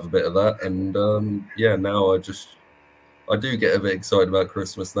 I'll have a bit of that. And now I do get a bit excited about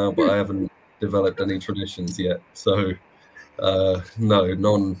Christmas now, but I haven't developed any traditions yet. So no,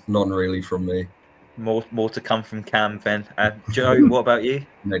 none really from me. More to come from Cam then. Joe, what about you?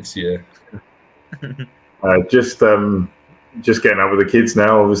 Next year. Just getting up with the kids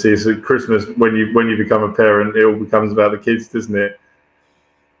now. Obviously, it's Christmas. When you become a parent, it all becomes about the kids, doesn't it?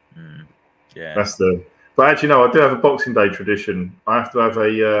 Yeah. But actually, no. I do have a Boxing Day tradition. I have to have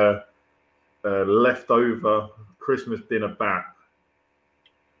a leftover Christmas dinner back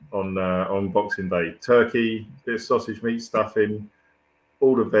on Boxing Day. Turkey, bit of sausage meat stuffing,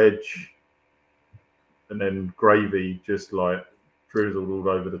 all the veg, and then gravy just like drizzled all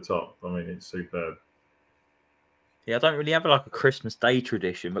over the top. I mean, it's superb. Yeah, I don't really have like a Christmas Day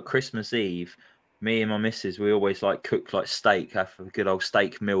tradition, but Christmas Eve, me and my missus, we always like cook like steak, have a good old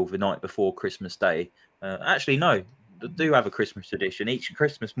steak meal the night before Christmas Day. Actually, no, I do have a Christmas tradition. Each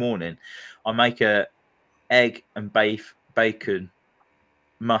Christmas morning, I make a egg and bacon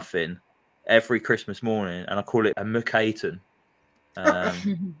muffin every Christmas morning, and I call it a McCayton.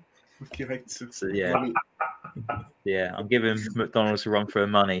 So yeah, I'm giving McDonald's a run for their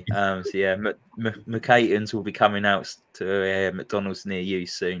money. McCaytons will be coming out to McDonald's near you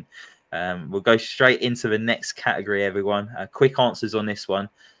soon. We'll go straight into the next category, everyone. Quick answers on this one.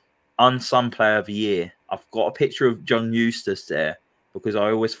 Unsung Player of the Year. I've got a picture of John Eustace there because I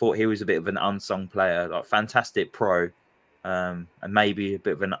always thought he was a bit of an unsung player, like fantastic pro, and maybe a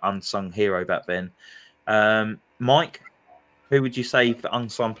bit of an unsung hero back then. Mike, who would you say the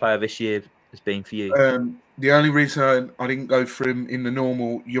unsung player this year has been for you? The only reason I didn't go for him in the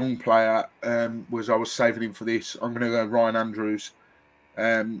normal young player was I was saving him for this. I'm going to go Ryan Andrews.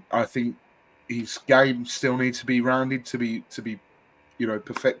 I think his game still needs to be rounded to be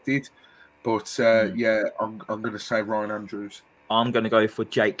perfected. But I'm going to say Ryan Andrews. I'm going to go for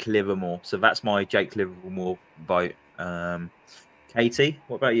Jake Livermore. So that's my Jake Livermore vote. Katie,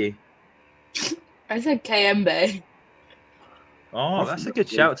 what about you? I said KMB. Oh, that's a good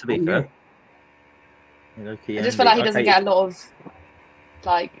shout, to be fair. I just feel like he doesn't get a lot of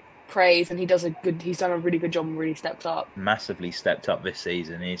praise, and he's done a really good job and really stepped up. Massively stepped up this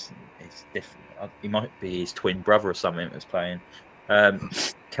season. He's different. He might be his twin brother or something that's playing.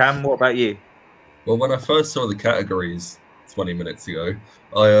 Cam, what about you? Well, when I first saw the categories 20 minutes ago,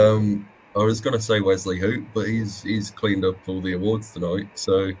 I I was going to say Wesley Hoop, but he's cleaned up all the awards tonight,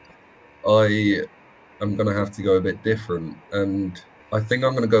 so I am going to have to go a bit different, and I think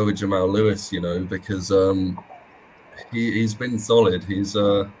I'm going to go with Jamal Lewis. Because he's been solid.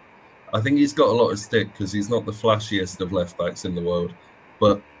 I think he's got a lot of stick because he's not the flashiest of left backs in the world,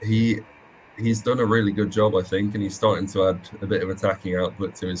 but he's done a really good job, I think, and he's starting to add a bit of attacking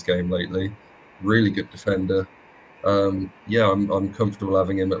output to his game lately. Really good defender. I'm comfortable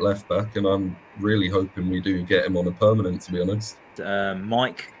having him at left back, and I'm really hoping we do get him on a permanent, to be honest.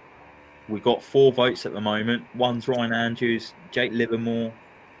 Mike, we've got 4 votes at the moment. One's Ryan Andrews, Jake Livermore,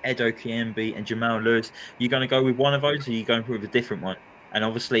 Edo Kiembe, and Jamal Lewis. You going to go with one of those, or are you going with a different one? And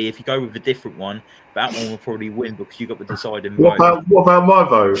obviously, if you go with a different one, that one will probably win because you got the deciding vote. What about my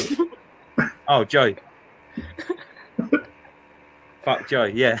vote? Oh, Joe. Fuck Joe,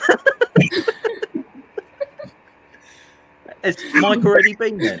 yeah. Has Mike already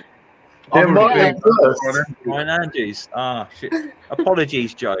been there? Yeah, Mike first. Ryan Andrews. Ah, shit.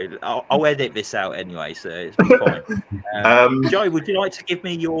 Apologies, Joe. I'll edit this out anyway, so it's be fine. Joe, would you like to give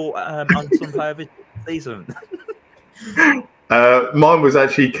me your unsung player of the season? Mine was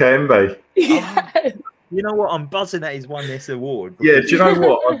actually Kembe. Yeah. You know what? I'm buzzing that he's won this award. Yeah, do you know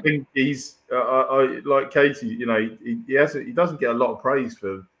what? I think he's I like Katie. He doesn't get a lot of praise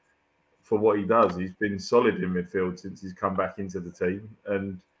for what he does. He's been solid in midfield since he's come back into the team,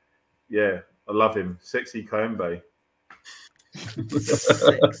 and yeah, I love him. Sexy Kembe.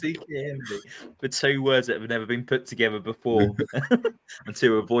 Sexy Kiembe. The 2 words that have never been put together before. And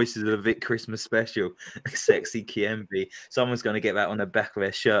 2 are voices of the Vic Christmas special. Sexy Kiembe. Someone's going to get that on the back of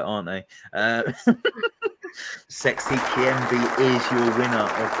their shirt, aren't they? Sexy Kiembe is your winner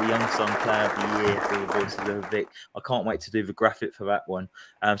of the Unsung Player of the Year for the voices of Vic. I can't wait to do the graphic for that one.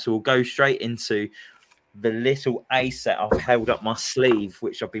 So we'll go straight into the little ace that I've held up my sleeve,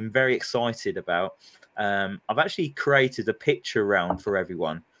 which I've been very excited about. I've actually created a picture round for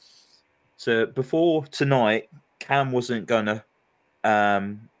everyone. So before tonight, Cam wasn't going to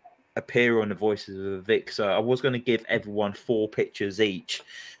appear on the Voices of Vic, so I was going to give everyone 4 pictures each,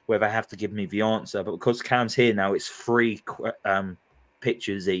 where they have to give me the answer. But because Cam's here now, it's 3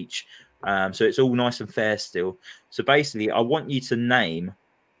 pictures each. So it's all nice and fair still. So basically, I want you to name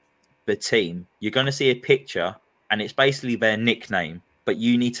the team. You're going to see a picture, and it's basically their nickname. But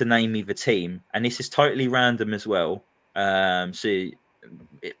you need to name me the team, and this is totally random as well. Some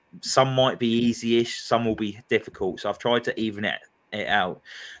might be easy-ish, some will be difficult. So I've tried to even it out.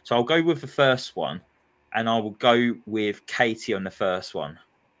 So I'll go with the first one, and I will go with Katie on the first one.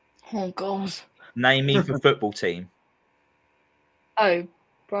 Oh God. Name me the football team. Oh,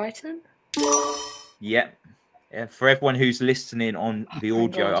 Brighton. Yep. Yeah, for everyone who's listening on the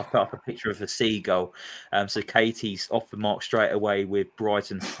audio, God. I've put up a picture of a seagull. So Katie's off the mark straight away with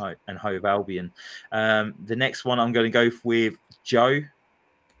Brighton and Hove Albion. The next one I'm going to go with Joe.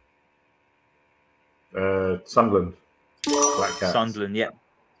 Sunderland. Black Cats. Sunderland, yeah.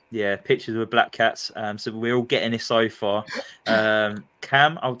 Yeah, pictures of the Black Cats. So we're all getting this so far.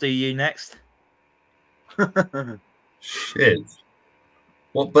 Cam, I'll do you next. Shit.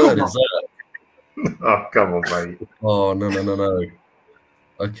 What bird is that? Oh, come on, mate. Oh, no.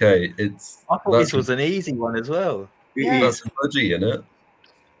 Okay, I thought this was an easy one as well. That's a budgie, isn't it?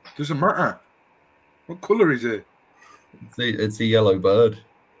 Doesn't matter. What colour is it? It's a yellow bird.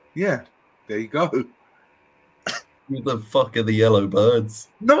 Yeah, there you go. Who the fuck are the yellow birds?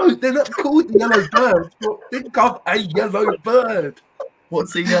 No, they're not called yellow birds. But think of a yellow bird.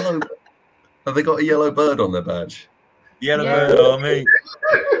 What's a yellow? Have they got a yellow bird on their badge? Yellow bird army.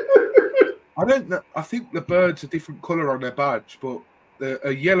 I don't know. I think the bird's a different colour on their badge, but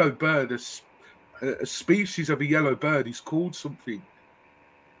a yellow bird, a species of a yellow bird, is called something.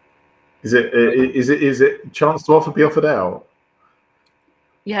 Is it chance to be offered out?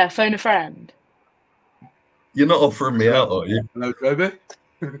 Yeah, phone a friend. You're not offering me out, are you? Hello, baby.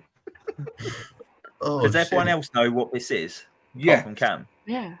 Oh, Does everyone shit. else know what this is? Yeah. Apart from Cam.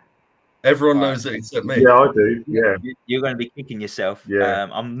 Yeah. Everyone knows it except me. Yeah, I do. Yeah. You're going to be kicking yourself. Yeah.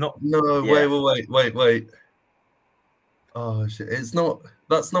 I'm not. No, Yeah. wait. Oh shit! It's not.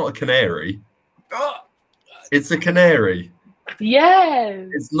 That's not a canary. It's a canary. Yes.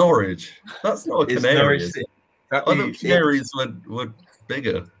 It's Norwich. That's not a It's canary. Norwich Is it? That I thought is- canaries were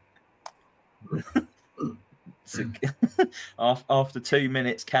bigger. So, after 2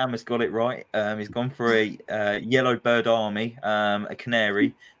 minutes, Cam has got it right. He's gone for a yellow bird army, a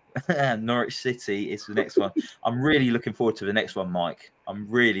canary. Norwich City is the next one. I'm really looking forward to the next one, Mike. I'm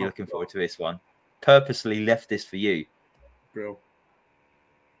really looking forward to this one. Purposely left this for you. Bro.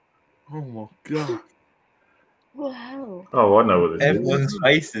 Oh my god. What the hell? Oh, I know what this is. Everyone's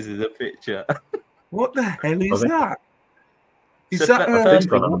faces is a picture. What the hell is think- that? Is So that? I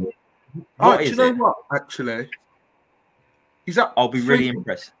think I know. What do is you know it? what? Actually, is that? I'll be really Fleetwood-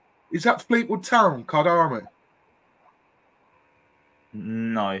 impressed. Is that Fleetwood Town Cod Army?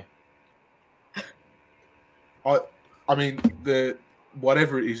 No. I mean, the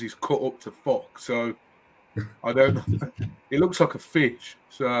whatever it is cut up to fuck. So I don't know. It looks like a fish.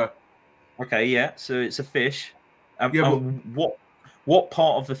 So Okay, yeah. So it's a fish. Yeah, but- What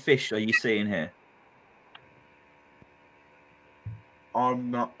part of the fish are you seeing here?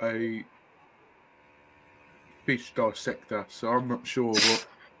 I'm not a fish dissector, so I'm not sure what.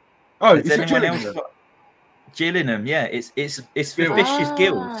 Oh, Has it's a anyone else Gillingham. got Gillingham? Yeah, it's the Gillingham. fish's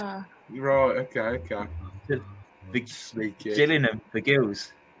gills. Ah, Right. Okay. The Sneaky. Gillingham, the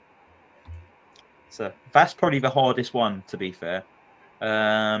gills. So that's probably the hardest one, to be fair.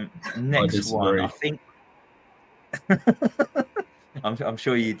 Next one, I disagree. think. I'm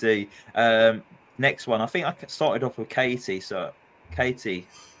sure you do. Next one, I think I started off with Katie. So, Katie,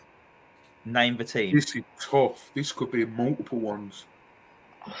 name the team. This is tough. This could be multiple ones.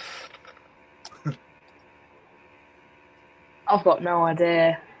 I've got no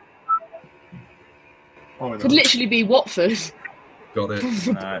idea. I Could know. literally be Watford. Got it.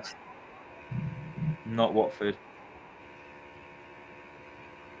 No, it's not Watford.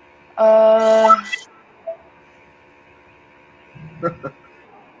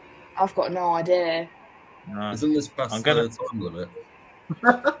 I've got no idea. No. Isn't this past I'm gonna- the time limit?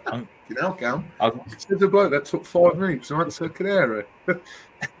 You know, Cam. I'll- Said the bloke that took 5 minutes to answer Canary.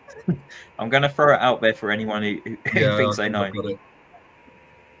 I'm going to throw it out there for anyone who Yeah, thinks I they think know. I've got it.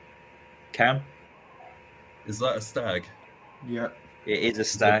 Cam, Is that a stag? Yeah. it is a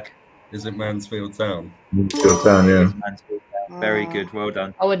stag. Is it Mansfield Town? Still down, yeah. Mansfield Town. Very Ah. good. Well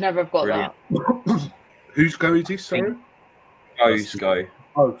done. I would never have got Brilliant. that. Whose go is this? Sorry. Goes go.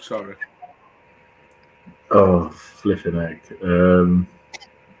 Oh, sorry. Oh, flipping heck.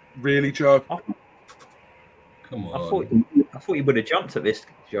 Really, Joe? Come I on. thought you would have jumped at this,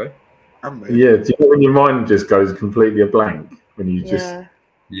 Joe. And me. Yeah, do you know when your mind just goes completely a blank? When you just. Yeah.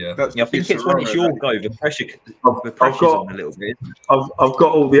 Yeah. That's Yeah, I think it's when it's your go. The I've pressure's got, on a little bit. I've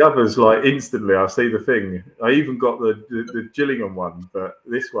got all the others like instantly. I see the thing. I even got the Gillingham one, but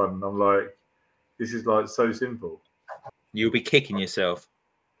this one, I'm like, this is like so simple. You'll be kicking yourself.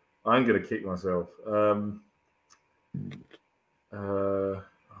 I'm gonna kick myself.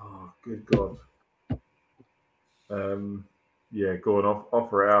 Oh, good God. Yeah, go on,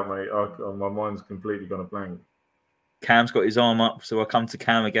 offer it out, mate. My mind's completely gone a blank. Cam's got his arm up, so I'll come to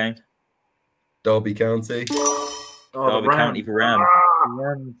Cam again. Derby County. Oh, Derby the Ram. County for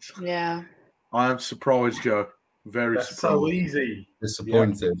Ram. Yeah. I am surprised, Joe. Very That's surprised. so easy.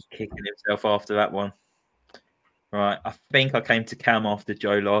 Disappointed. Kicking himself after that one. Right, I think I came to Cam after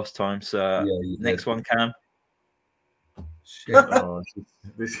Joe last time, so Yeah, you next did. one, Cam. Shit. Oh,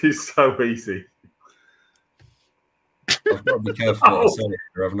 this is so easy. I've got to be careful what I say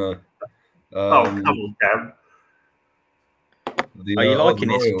here, haven't I? Oh, come on, Cam. Are you liking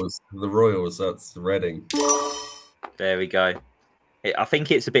the this? Royals? The Royals, that's Reading. There we go. I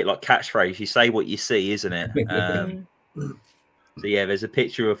think it's a bit like catchphrase. You say what you see, isn't it? So yeah, there's a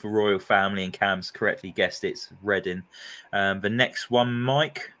picture of the royal family, and Cam's correctly guessed it's Reading. The next one,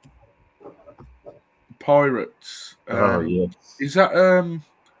 Mike. Pirates. Oh, yeah. Is that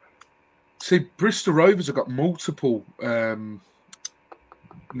see, Bristol Rovers have got multiple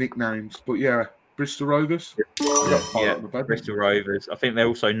nicknames, but yeah, Bristol Rovers. Yeah, Bristol Rovers. I think they're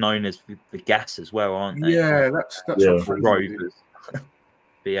also known as the Gas as well, aren't they? Yeah, that's Yeah. what For Rovers.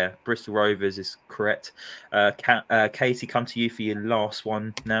 But yeah, Bristol Rovers is correct. Katie, come to you for your last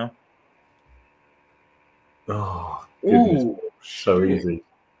one now. Oh, goodness. Ooh, So shit. easy.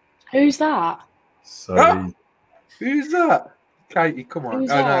 Who's that? So Ah! easy. Who's that? Katie, come on.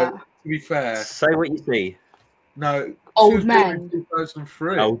 Who's Oh, that? no, to be fair, Say what you see. no. Old she was born men. in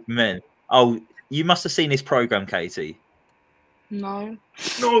 2003. Old men. Oh, you must have seen this program, Katie. No.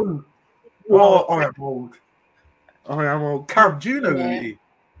 No. Well, I am old. I am old. Cam, do you know who Yeah. it is?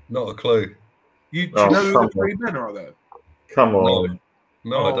 Not a clue. Do you Oh, know who come the three men are, though? Come on.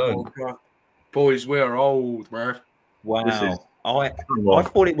 No, I don't. God. Boys, we are old, man. Wow. This is- I Come on.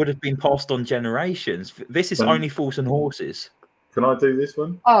 thought it would have been passed on generations. This is Um, only Fools and Horses. Can I do this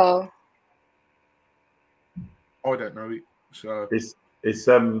one? Oh. I don't know it. So. It's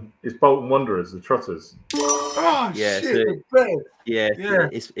Bolton Wanderers, the Trotters. Oh, Yeah, shit. so- the bed. Yeah, Yeah.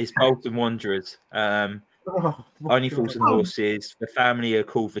 it's Bolton Wanderers. Oh, my Only God. Fools and Horses. The family are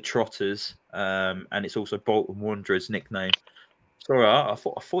called the Trotters, and it's also Bolton Wanderers' nickname. Sorry, I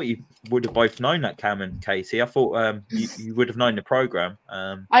thought you would have both known that, Cam and Katie. I thought you would have known the program.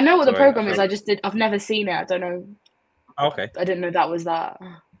 I know what the sorry, program is. I've never seen it. I don't know. Okay. I didn't know that was that.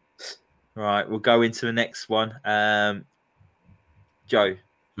 Right, we'll go into the next one. Joe.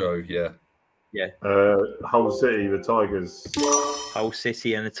 Joe, yeah. Hull City, the Tigers. Hull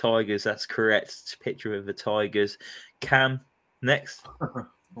City and the Tigers. That's correct. It's a picture of the Tigers. Cam, next.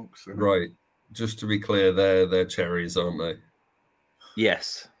 Right. Just to be clear, they're cherries, aren't they?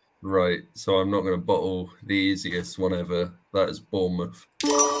 Yes. Right. So I'm not going to bottle the easiest one ever. That is Bournemouth.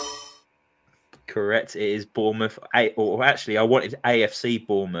 Correct. It is Bournemouth. Or actually, I wanted AFC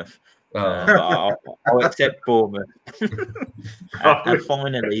Bournemouth. Oh. But I'll accept Bournemouth. and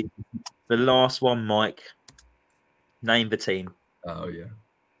finally, the last one, Mike. Name the team. Oh, yeah.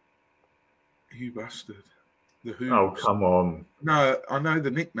 You bastard. The Hoops. Oh, come on. No, I know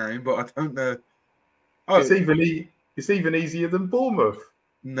the nickname, but I don't know. It's even easier than Bournemouth.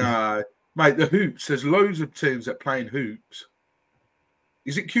 No. Mate, the Hoops. There's loads of teams that play in Hoops.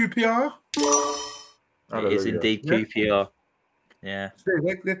 Is it QPR? It is indeed QPR. Yeah.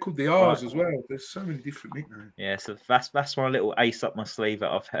 They're called the R's as well. There's so many different nicknames. Yeah, so that's my little ace up my sleeve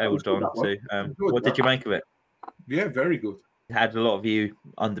that I've held on to. What did you make of it? Yeah, very good. Had a lot of you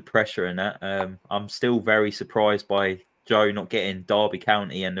under pressure in that. I'm still very surprised by Joe not getting Derby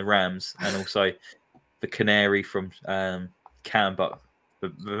County and the Rams, and also the Canary from Cam. But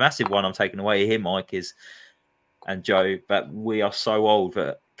the massive one I'm taking away here, Mike, and Joe, that we are so old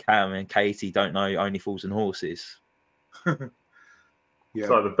that Cam and Katie don't know Only Fools and Horses. It's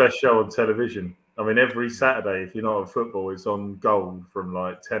like the best show on television. I mean, every Saturday, if you're not at football, it's on Gold from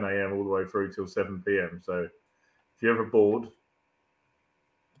like 10 a.m. all the way through till 7 p.m. So if you're ever bored.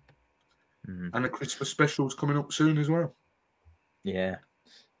 And the Christmas special's coming up soon as well. Yeah.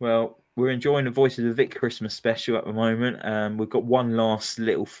 Well, we're enjoying the Voices of Vic Christmas special at the moment. We've got one last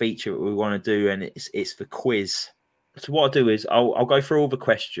little feature that we want to do, and it's the quiz. So what I'll do is I'll go through all the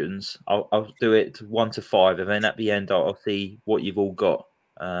questions. I'll do it 1 to 5, and then at the end I'll see what you've all got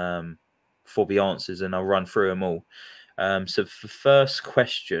for the answers, and I'll run through them all. So for the first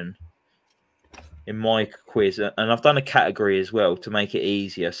question in my quiz, and I've done a category as well to make it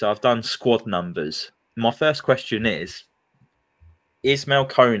easier. So I've done squad numbers. My first question is Ismail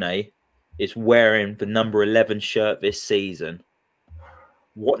Kone is wearing the number 11 shirt this season.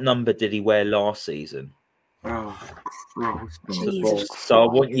 What number did he wear last season? So I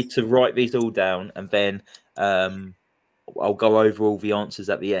want you to write these all down, and then I'll go over all the answers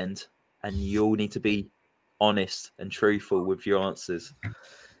at the end, and you all need to be honest and truthful with your answers.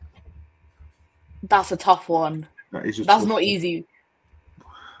 That's a tough one. That's not easy.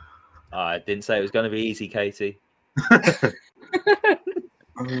 I didn't say it was going to be easy, Katie.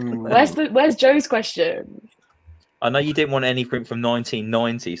 Where's Joe's question? I know you didn't want anything from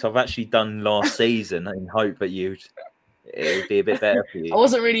 1990, so I've actually done last season in hope that it would be a bit better for you. I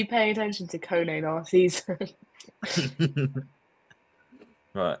wasn't really paying attention to Kone last season.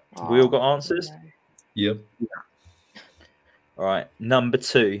 Right. We all got answers? Yep. All right. Number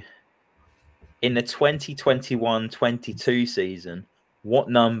 2. In the 2021-22 season, what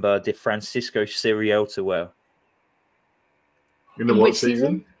number did Francisco Sirielta wear? In the what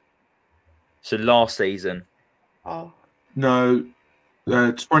season? So last season. Oh. No,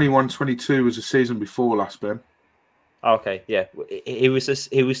 21-22 was the season before last, Ben. Okay, yeah. He was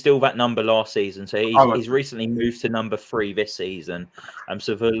still that number last season. So he's recently moved to number 3 this season.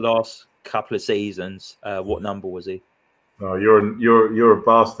 So for the last couple of seasons, what number was he? Oh, you're a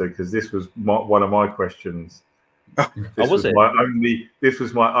bastard, because this was one of my questions. This was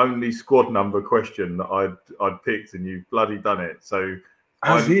my only squad number question that I'd picked, and you bloody done it. So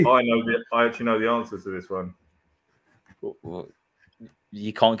I actually know the answer to this one. Well,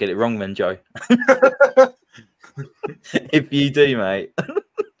 you can't get it wrong then, Joe. If you do, mate.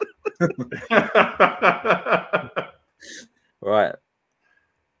 Right.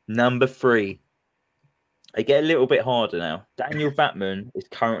 Number 3. They get a little bit harder now. Daniel Batman is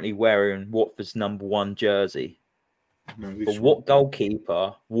currently wearing Watford's number 1 jersey. But what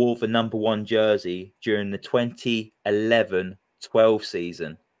goalkeeper wore the number 1 jersey during the 2011-12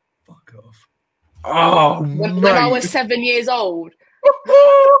 season? Fuck off. Oh, when I was 7 years old.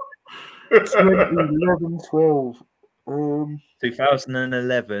 2011-12.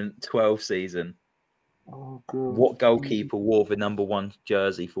 2011-12 season. Oh, God. What goalkeeper wore the number 1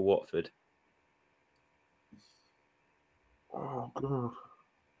 jersey for Watford? Oh, God.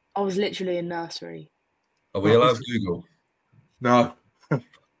 I was literally in nursery. Are we allowed Google? No.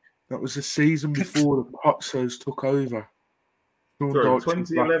 That was the season before the Potzos took over. Sorry,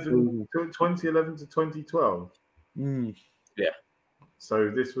 2011 to 2012. Yeah.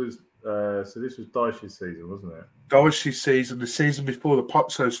 So this was Dyche's season, wasn't it? Dyche's season, the season before the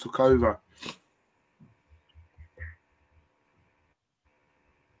Potsos took over.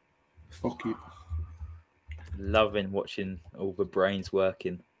 Fuck it. Loving watching all the brains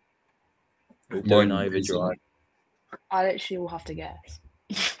working. All Mine doing is, overdrive. I literally will have to guess.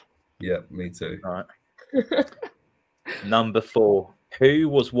 Yeah, me too. Right. Number 4. Who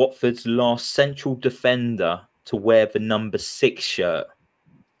was Watford's last central defender to wear the number 6 shirt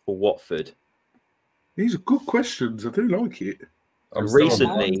for Watford? These are good questions. I do like it. I'm still on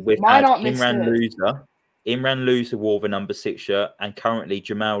Recently, mine. we've Mine had aren't Imran listed. Loser. Imran Loser wore the number 6 shirt, and currently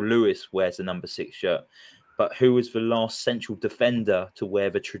Jamal Lewis wears the number 6 shirt. But who was the last central defender to wear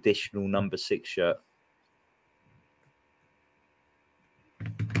the traditional number 6 shirt?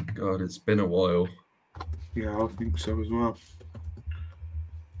 God, it's been a while. Yeah, I think so as well.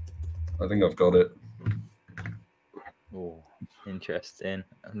 I think I've got it. Oh, interesting.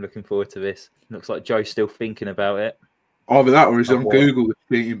 I'm looking forward to this. Looks like Joe's still thinking about it. Either that or he's on what? Google, the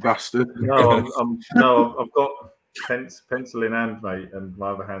cheating bastard. No, I've got pencil in hand, mate, and my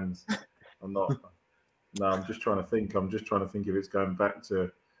other hands. I'm not. No, I'm just trying to think. I'm just trying to think if it's going back to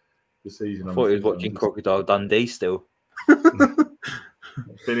the season. I thought he was watching Crocodile Dundee still.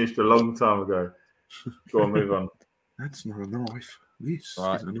 Finished a long time ago. Go on, move on. That's not a knife. This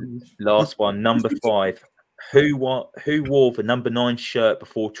Right. is a knife. Last one, number 5. Who wore the number 9 shirt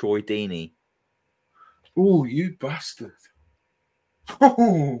before Troy Deeney? Oh, you bastard.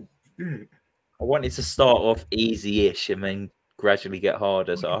 Oh, shit. I wanted to start off easy-ish and then gradually get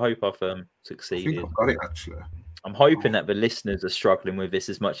harder, so I hope I've I think succeeded. I've got it, actually. I'm hoping that the listeners are struggling with this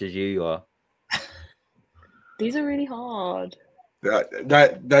as much as you are. These are really hard.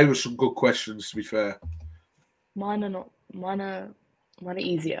 They were some good questions, to be fair. Mine are not. Mine are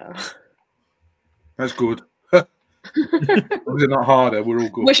easier. That's good. They're not harder. We're all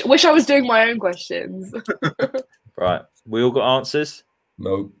good. Wish I was doing my own questions. Right, we all got answers?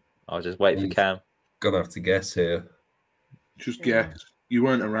 No, I'll just wait for Cam. gonna have to guess here. Just guess. You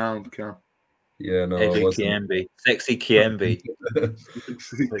weren't around, Cam. Yeah, no, I Eddie wasn't. Kiembe. Sexy Kiembe.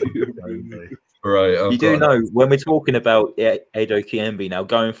 Right, You do know, when we're talking about Edo Kiembe now,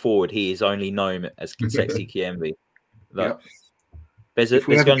 going forward, he is only known as Sexy Kiembe. Like, Yep. There's If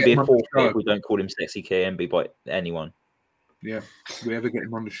we going ever to get be him a on the forfeit show. if we don't call him Sexy Kiembe by anyone. Yeah. If we ever get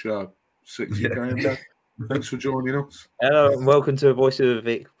him on the show. 60 Yeah. game. Thanks for joining us. Hello and welcome to a Voice of the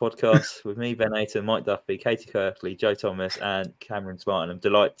Vic podcast with me, Ben Aiton, Mike Duffy, Katie Kirkley, Joe Thomas, and Cameron Spartan. I'm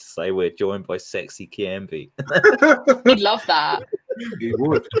delighted to say we're joined by Sexy Kiembe. You'd love that. He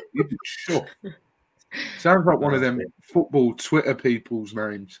would. He'd be shook. Sounds like one of them football Twitter people's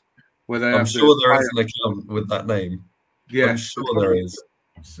names. Where they I'm have sure the there is an account with that name. Yeah. I'm sure there is.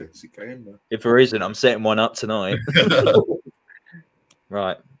 60k in there. If there isn't, I'm setting one up tonight.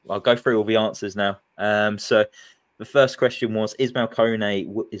 Right, I'll go through all the answers now. So the first question was, Ismail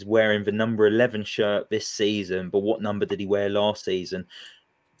Kone is wearing the number 11 shirt this season, but what number did he wear last season?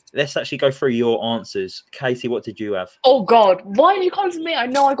 Let's actually go through your answers. Katie, what did you have? Oh God, why did you come to me? I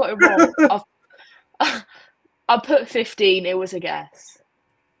know I got it wrong. I put 15. It was a guess,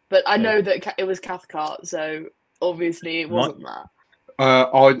 but I know that it was Cathcart, so obviously it wasn't that.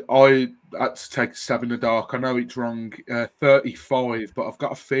 I had to take a stab in the dark. I know it's wrong. 35, but I've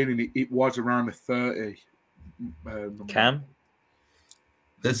got a feeling it was around the 30. Cam?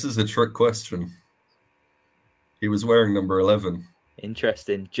 This is a trick question. He was wearing number 11.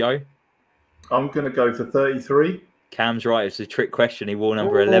 Interesting. Joe? I'm going to go for 33. Cam's right. It's a trick question. He wore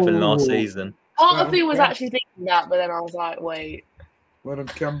number 11 last season. Part of me was actually thinking that, but then I was like, wait. Well done,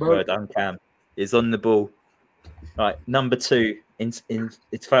 Cam. Well done, Cam. He's on the ball. Right, number 2. In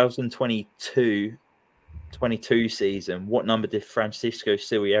 2022 season, what number did Francisco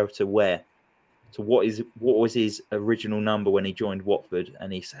Sirielta wear? So what was his original number when he joined Watford,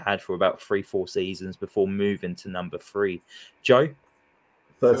 and he's had for about 3-4 seasons before moving to number 3? Joe?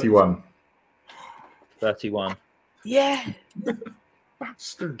 31. 31. Yeah.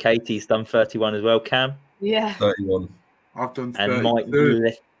 Bastard. Katie's done 31 as well. Cam? Yeah. 31. I've done And 32. Mike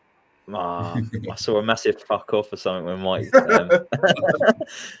left. I saw a massive fuck off or something when Mike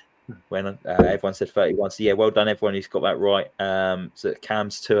when everyone said 31. So yeah, well done everyone who's got that right. So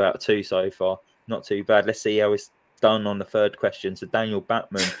Cam's 2 out of 2 so far. Not too bad. Let's see how it's done on the third question. So Daniel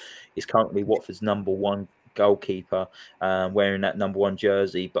Batman is currently Watford's number 1 goalkeeper, wearing that number 1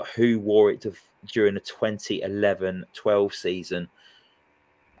 jersey. But who wore it during the 2011-12 season?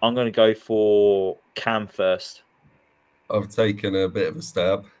 I'm going to go for Cam first. I've taken a bit of a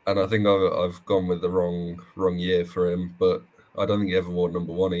stab, and I think I've gone with the wrong year for him, but I don't think he ever wore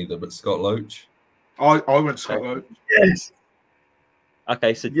number 1 either, but Scott Loach. I went Scott Loach. Yes.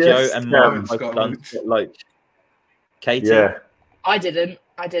 Okay, so Yes, Joe and Cam. Mark both Scott done Loach. Scott Loach. Katie? Yeah. I didn't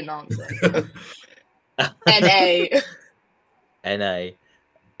answer. NA. NA.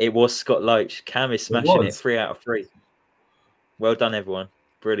 It was Scott Loach. Cam is smashing it. was. 3 out of 3. Well done, everyone.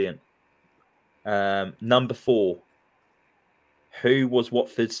 Brilliant. Number 4. Who was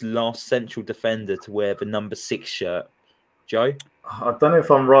Watford's last central defender to wear the number 6 shirt? Joe? I don't know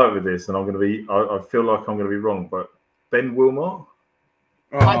if I'm right with this, and I'm going to be. I feel like I'm going to be wrong, but Ben Wilmot.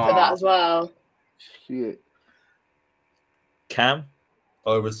 I put that as well. Shit. Cam?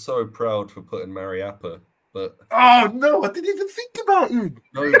 I was so proud for putting Mariappa, but Oh no, I didn't even think about him.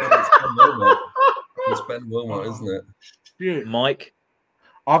 no, but it's Ben Wilmot. It's Ben Wilmot, isn't it? Shit. Mike?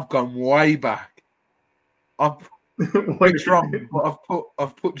 I've gone way back. It's wrong, but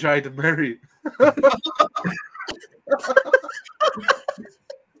I've put Jayden Merritt.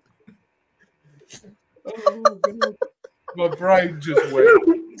 Oh, God. My brain just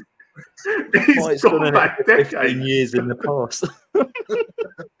went. He's gone back 15 decades. years in the past.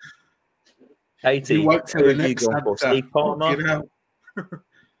 Katie, You won't tell who the have you next gone for? answer. Steve Palmer? You know.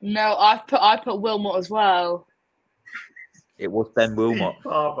 No, I put Wilmot as well. It was Ben Wilmot.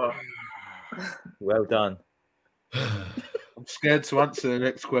 Barber. Well done. I'm scared to answer the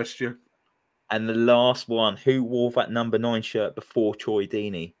next question. And the last one, who wore that number 9 shirt before Troy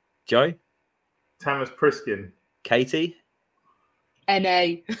Deeney? Joe? Thomas Priskin. Katie?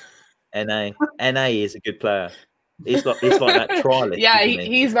 NA. NA. NA is a good player. It's like that trialist. Yeah, isn't he?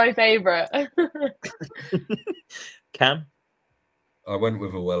 he's my favourite. Cam? I went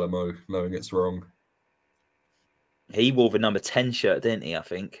with Awelamo, knowing it's wrong. He wore the number 10 shirt, didn't he, I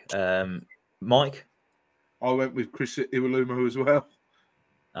think? Mike? I went with Chris Iwelumo as well.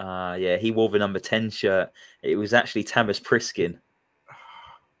 Yeah, he wore the number 10 shirt. It was actually Thomas Priskin.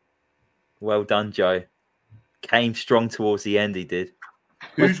 Well done, Joe. Came strong towards the end, he did.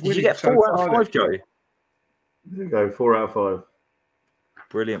 Who's Did you get 4 out of 5, Joe? There you go, 4 out of 5.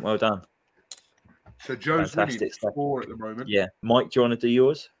 Brilliant, well done. So Joe's Fantastic winning stuff. 4 at the moment. Yeah. Mike, do you want to do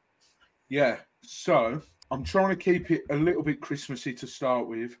yours? Yeah. So I'm trying to keep it a little bit Christmassy to start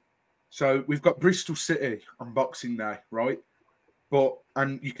with. So we've got Bristol City on Boxing Day, right?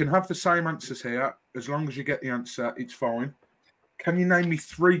 And you can have the same answers here. As long as you get the answer, it's fine. Can you name me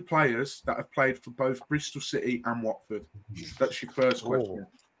 3 players that have played for both Bristol City and Watford? That's your first question.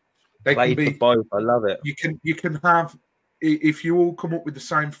 They Played can be for both. I love it. you can have, if you all come up with the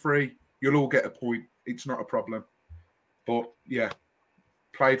same 3, you'll all get a point. It's not a problem. But yeah,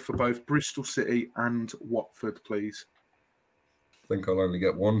 played for both Bristol City and Watford, please. I think I'll only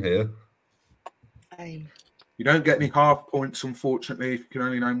get 1 here. You don't get any half points, unfortunately. If you can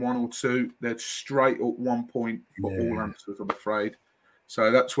only name 1 or 2, they're straight up 1 point for all answers, I'm afraid. So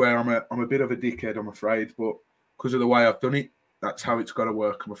that's where I'm a bit of a dickhead, I'm afraid. But because of the way I've done it, that's how it's got to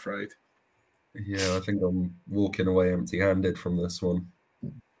work, I'm afraid. Yeah, I think I'm walking away empty-handed from this one.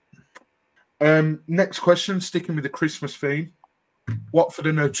 Next question, sticking with the Christmas theme. Watford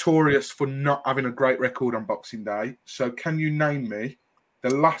are notorious for not having a great record on Boxing Day. So can you name me the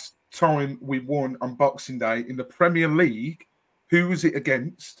last time we won on Boxing Day in the Premier League? Who was it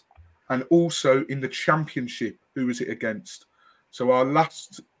against? And also in the Championship, who was it against? So our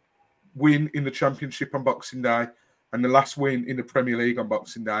last win in the Championship on Boxing Day and the last win in the Premier League on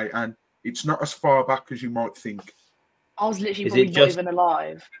Boxing Day. And it's not as far back as you might think. I was literally Is probably it not just- even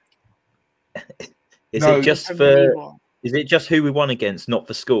alive. Is No, it just Premier League for? one. Is it just who we won against, not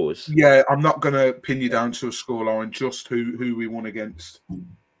for scores? Yeah, I'm not going to pin you down to a scoreline, just who we won against.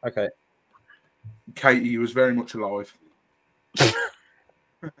 Okay. Katie was very much alive.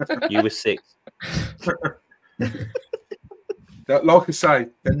 You were 6. Like I say,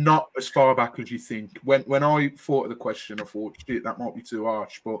 they're not as far back as you think. When I thought of the question, I thought, shit, that might be too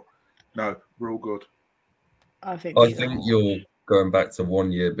harsh, but no, we're all good. I think you're going back to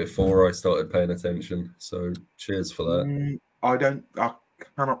 1 year before I started paying attention. So cheers for that. I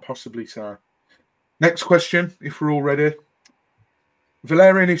cannot possibly say. Next question, if we're all ready.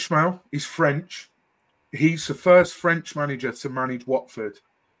 Valérien Ismaël is French. He's the first French manager to manage Watford.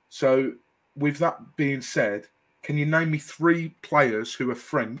 So with that being said, can you name me 3 players who are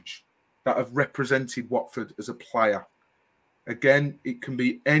French that have represented Watford as a player? Again, it can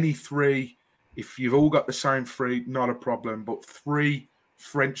be any 3. If you've all got the same 3, not a problem. But 3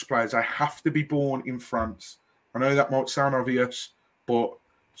 French players. They have to be born in France. I know that might sound obvious, but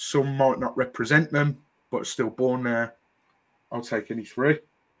some might not represent them, but still born there. I'll take any 3.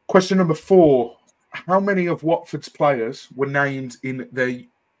 Question number 4. How many of Watford's players were named in the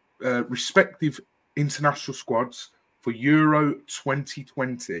respective international squads for Euro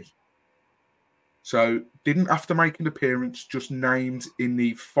 2020? So didn't have to make an appearance, just named in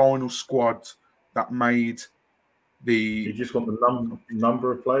the final squad that made the. You just want the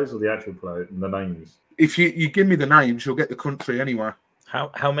number of players or the actual player and the names? If you give me the names, you'll get the country anyway.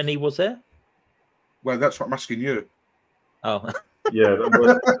 How many was there? Well, that's what I'm asking you. Oh, Yeah,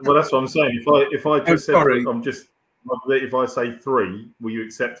 well, that's what I'm saying. If I just said, sorry. if I say 3, will you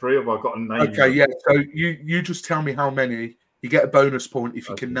accept 3? Or have I got a name? Okay, yeah. So you just tell me how many. You get a bonus point if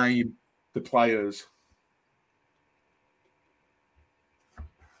you can name the players.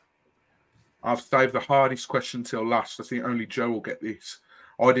 I've saved the hardest question till last. I think only Joe will get this.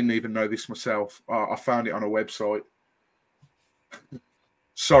 I didn't even know this myself. I found it on a website.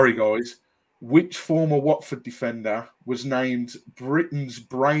 Sorry, guys. Which former Watford defender was named Britain's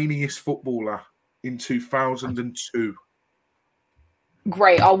brainiest footballer in 2002?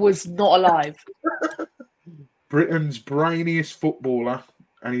 Great. I was not alive. Britain's brainiest footballer,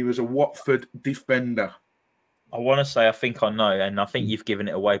 and he was a Watford defender. I want to say I think I know, and I think you've given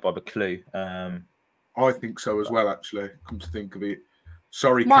it away by the clue. I think so as well, actually, come to think of it.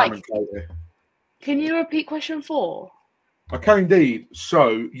 Sorry, Mike. Cam and Katie. Can you repeat question 4? I can indeed.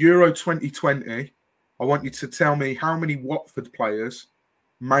 So, Euro 2020, I want you to tell me how many Watford players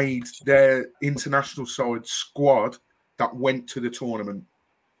made their international side squad that went to the tournament.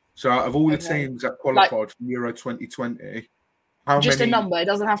 So, out of all the teams that qualified for Euro 2020, how just many... a number. It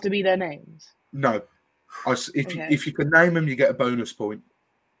doesn't have to be their names. No. If you can name them, you get a bonus point.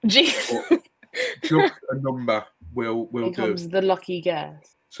 Jeez. Just a number will do. Comes the lucky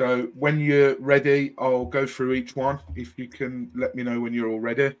guess. So when you're ready, I'll go through each one. If you can let me know when you're all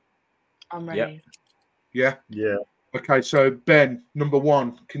ready. I'm ready. Yeah? Yeah. Okay, so Ben, number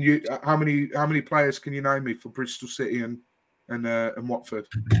 1, can you how many players can you name me for Bristol City and Watford?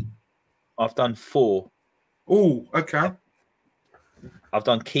 I've done 4. Oh, okay. I've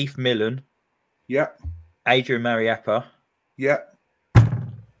done Keith Millen. Yeah. Adrian Mariappa. Yeah.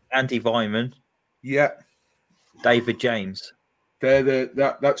 Andy Vyman. Yeah. David James.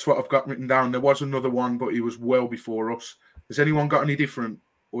 That's what I've got written down. There was another one, but he was well before us. Has anyone got any different,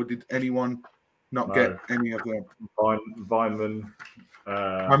 or did anyone not get any of them? Vyman.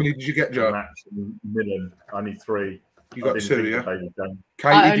 How many did you get, Joe? Max and Millen. Only 3. You got 2, yeah?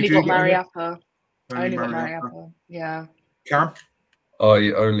 Katie, I only got Mariappa. I only got Mariappa. Yeah. Cam?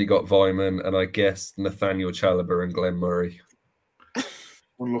 I only got Vyman, and I guessed Nathaniel Chalobah and Glenn Murray.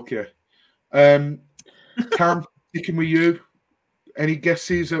 Unlucky. Cam, sticking with you. Any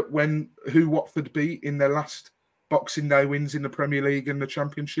guesses at who Watford beat in their last Boxing Day wins in the Premier League and the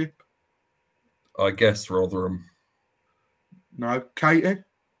Championship? I guess Rotherham. No. Katie?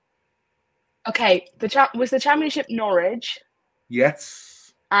 Okay. Was the Championship Norwich?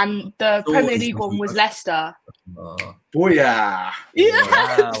 Yes. And the Premier League one was Leicester. Booyah! Yeah.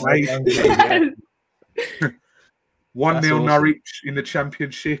 Wow. 1-0 awesome. Norwich in the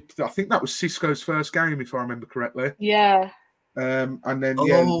Championship. I think that was Cisco's first game, if I remember correctly. Yeah. And then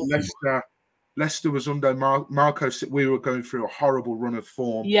Leicester was under Marco. We were going through a horrible run of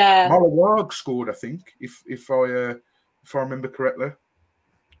form. Yeah. Malawag scored, I think, if I remember correctly.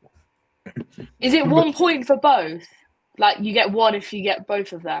 Is it 1 point for both? Like you get 1 if you get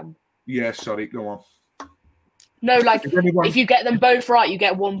both of them? Yeah, sorry, go on. No, like if you get them both right, you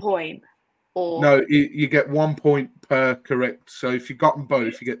get 1 point. Or no, you get 1 point per correct. So if you got them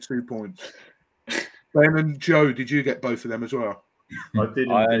both, you get 2 points. Ben and Joe, did you get both of them as well? I did.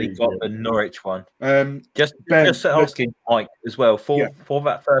 I only got the Norwich one. Just Ben, asking Mike as well for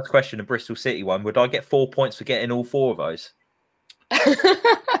that first question, the Bristol City one. Would I get 4 points for getting all 4 of those? I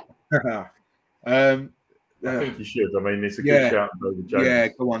think you should. I mean, it's a good shout over James. Yeah,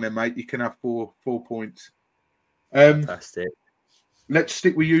 go on then, mate. You can have 4 points. Fantastic. Let's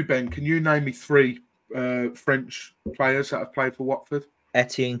stick with you, Ben. Can you name me 3 French players that have played for Watford?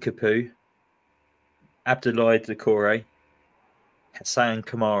 Etienne Capoue, Abdoulaye Doucouré, Hassan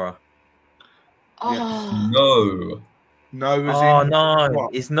Kamara. Oh no!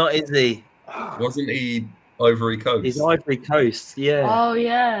 It's not, is he? Wasn't he Ivory Coast? He's Ivory Coast, yeah. Oh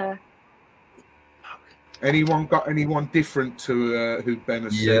yeah. Anyone got anyone different to who Ben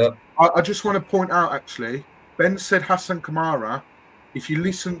has said? I just want to point out, actually, Ben said Hassan Kamara. If you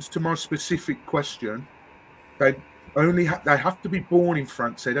listen to my specific question, they have to be born in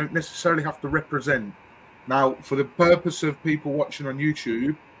France. They don't necessarily have to represent. Now, for the purpose of people watching on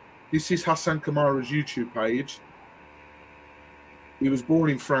YouTube, this is Hassan Kamara's YouTube page. He was born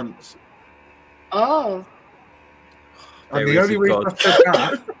in France. Oh. And the only reason I said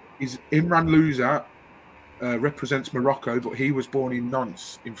that is Imran Louza represents Morocco, but he was born in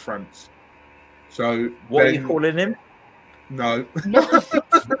Nantes in France. So what are you calling him? No.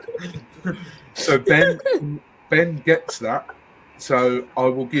 So Ben gets that. So I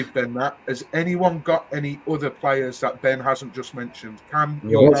will give Ben that. Has anyone got any other players that Ben hasn't just mentioned? Cam,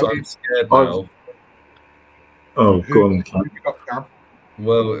 you're Well, I'm scared now. Oh, who, go on. who you got, Cam?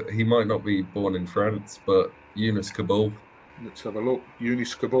 Well, he might not be born in France, but Yunus Kabul. Let's have a look.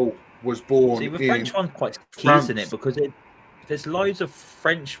 Yunus Kabul was born See, the in French one's quite key, France. isn't it? Because there's loads of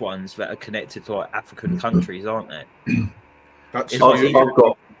French ones that are connected to like African countries, aren't there? That's It's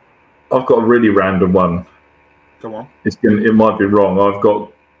I've got a really random one. Go on. It might be wrong. I've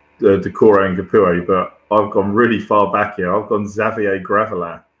got Decore and Gapue, but I've gone really far back here. I've gone Xavier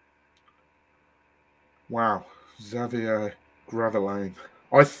Gravelin. Wow, Xavier Gravelin.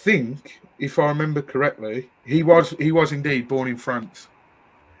 I think, if I remember correctly, he was indeed born in France.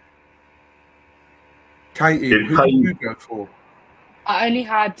 Katie, who did you go for? I only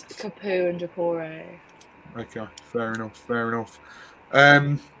had Capu and Decore. Okay, fair enough.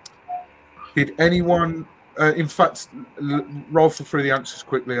 Did anyone, in fact, roll through the answers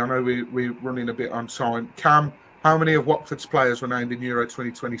quickly. I know we're running a bit on time. Cam, how many of Watford's players were named in Euro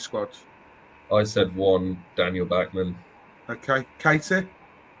 2020 squads? I said 1, Daniel Bachmann. Okay, Katie?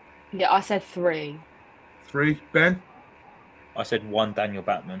 Yeah, I said 3. 3, Ben? I said 1, Daniel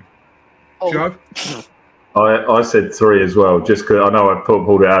Batman. Oh. Joe? I said 3 as well, just because I know I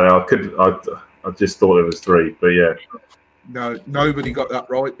pulled it out there. I just thought it was 3, but yeah. No, nobody got that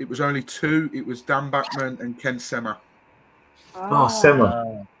right. It was only 2. It was Dan Bachman and Ken Sema. Oh,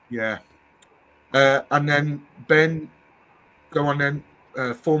 Sema. Yeah. And then Ben, go on then.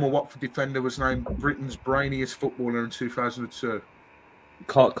 Former Watford defender was named Britain's brainiest footballer in 2002.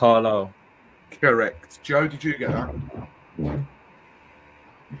 Carlo. Correct. Joe, did you get that?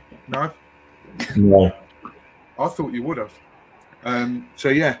 No? No. I thought you would have. So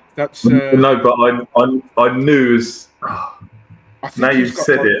yeah, that's. No, but I knew. I think Now you've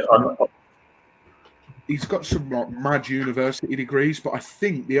said it. He's got some like, mad university degrees, but I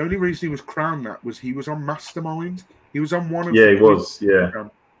think the only reason he was crowned that was he was on Mastermind. He was on one of. Yeah, he was. Yeah.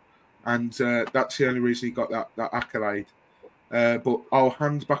 And that's the only reason he got that accolade. But I'll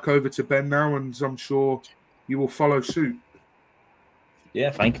hand back over to Ben now, and I'm sure you will follow suit. Yeah,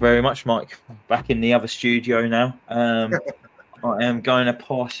 thank you very much, Mike. Back in the other studio now. I am going to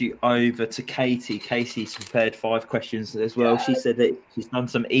pass you over to Katie. Katie's prepared 5 questions as well. She said that she's done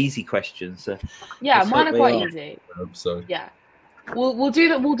some easy questions. So yeah, mine are quite easy. So yeah, we'll do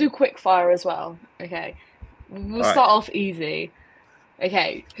that. We'll do quick fire as well. Okay, we'll start off easy.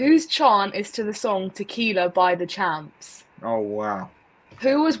 Okay, whose chant is to the song "Tequila" by the Champs? Oh wow!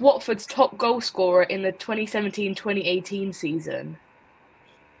 Who was Watford's top goal scorer in the 2017-2018 season?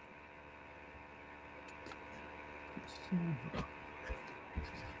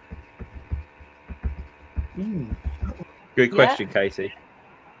 Good question, Katie.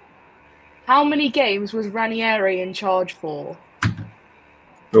 How many games was Ranieri in charge for?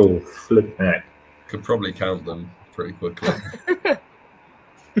 Oh, flip heck. could probably count them pretty quickly.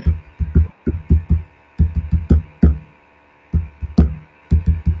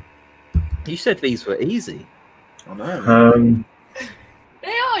 You said these were easy. I know. They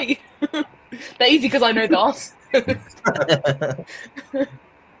are. They're easy because I know the answer.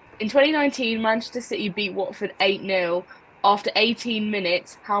 In 2019, Manchester City beat Watford 8-0. After 18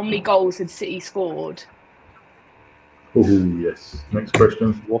 minutes, how many goals had City scored? Oh, yes. Next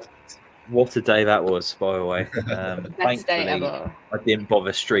question. What a day that was, by the way. Best day Thankfully, ever. I didn't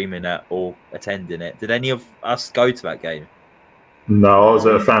bother streaming it or attending it. Did any of us go to that game? No, I was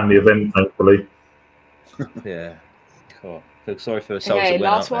at a family event, thankfully. Yeah. Cool. Feel sorry for ourselves. Okay,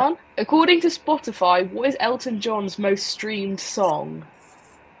 last one. According to Spotify, what is Elton John's most streamed song?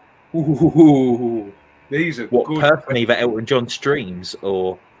 Ooh, these are What, good. personally, that Elton John streams,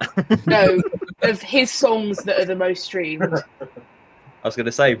 or? No, of his songs that are the most streamed. I was going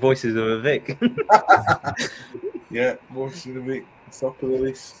to say Voices of a Vic. Yeah, Voices of a Vic, top of the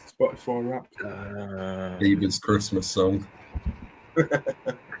list. Spotify rap. Bieber's Christmas song.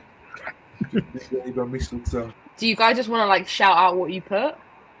 Mistletoe. Do you guys just want to like shout out what you put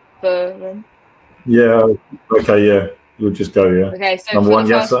for them? Yeah, okay, yeah. We'll just go, yeah. Okay, so Number for one, the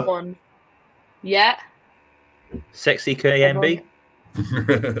yes, first sir. one, yeah. Sexy KMB.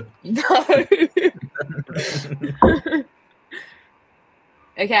 No.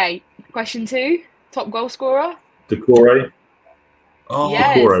 Okay, question 2. Top goal scorer? Decore. Oh,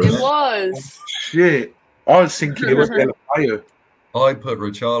 Yes, Decore. it was. Shit. I was thinking it was Delapayo. I put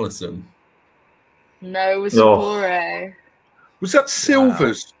Richarlison. No, it was Oh. Decore. Was that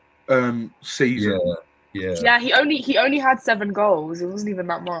Silver's season? Yeah. Yeah, he only had 7 goals. It wasn't even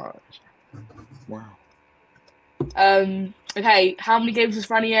that much. Wow. Okay, how many games was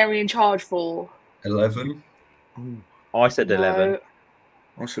Ranieri in charge for? 11. I said 11. No,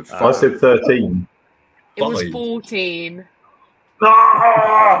 I said I 5. said 13. it was Five. 14.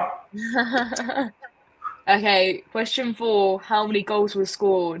 Ah! Okay, question 4. How many goals were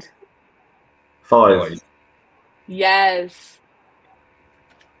scored? 5. Yes.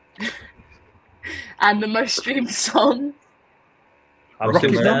 And the most streamed song? I'm Rocky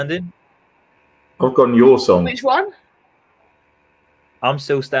still Man. standing. I've gone your song. Which one? I'm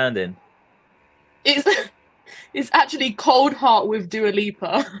still standing. It's actually Cold Heart with Dua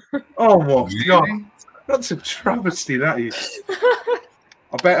Lipa. Oh my Really? god, that's a travesty. That is.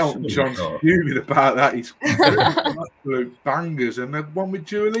 I bet Elton Surely John's not. fuming about that. He's absolute bangers, and the one with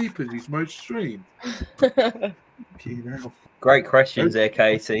Dua Lipa is his most streamed. Fucking hell. Great questions there,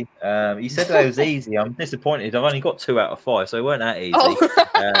 Katie. You said that was easy. I'm disappointed. I've only got 2 out of 5, so it weren't that easy. Oh,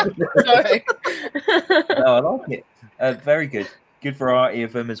 sorry. No, I like it. Very good. Good variety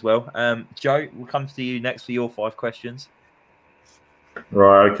of them as well. Joe, we'll come to you next for your 5 questions.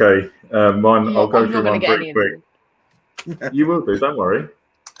 Right, okay. Mine, I'll go I'm through not gonna mine get pretty any quick. of them. You will do, don't worry.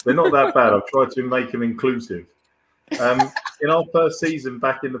 They're not that bad. I've tried to make them inclusive. In our first season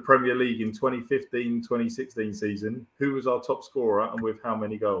back in the Premier League in 2015-2016 season, who was our top scorer and with how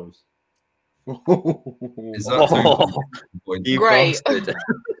many goals? Is that 2 points? You Great. bastard.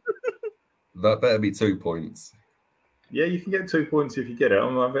 That better be 2 points. Yeah, you can get 2 points if you get it.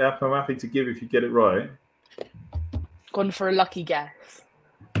 I'm happy to give if you get it right. Gone for a lucky guess.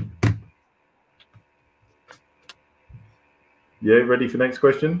 Yeah, ready for next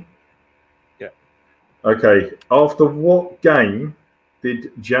question? Yeah. Okay. After what game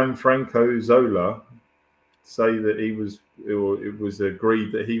did Gianfranco Zola say that it was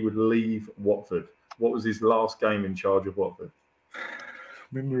agreed that he would leave Watford? What was his last game in charge of Watford?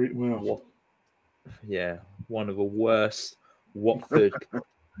 Remember it well. Yeah, one of the worst Watford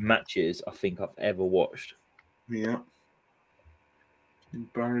matches I think I've ever watched. Yeah.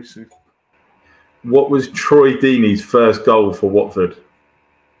 Embarrassing. What was Troy Deeney's first goal for Watford?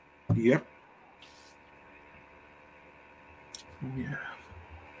 Yep. Yeah.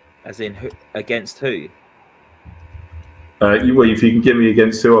 As in, against who? Well, if you can give me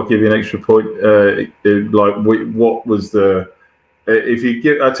against who, I'll give you an extra point. What was the?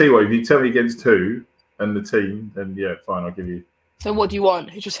 I'll tell you what. If you tell me against who and the team, then yeah, fine. I'll give you. So what do you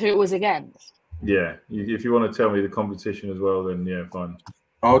want? Just who it was against? Yeah, if you want to tell me the competition as well, then yeah, fine.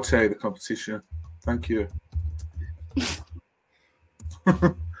 I'll tell you the competition. Thank you.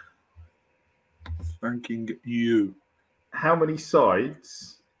 Thanking you. How many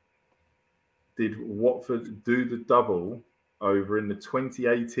sides did Watford do the double over in the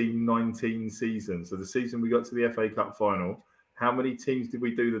 2018-19 season? So the season we got to the FA Cup final. How many teams did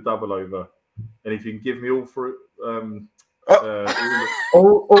we do the double over? And if you can give me all for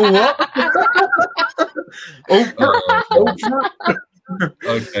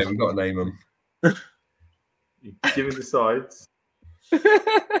Okay, we've got to name them. give me the sides. Yeah,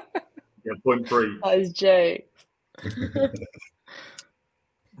 point 3. That is Jay.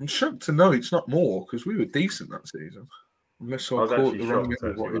 I'm shocked to know it's not more because we were decent that season. Unless I I was caught actually the wrong shocked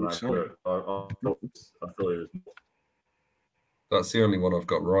end of what actually he when I was saying. put. I thought it was. That's the only one I've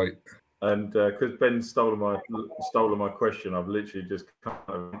got right. And because Ben stole my question, I've literally just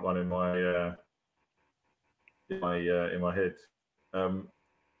cut one in my head.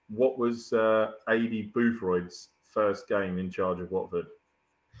 What was A.D. Boothroyd's first game in charge of Watford?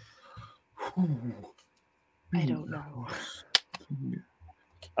 I don't know.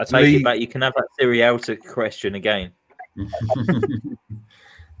 I take Lee. it back. You can have that Sirialta question again.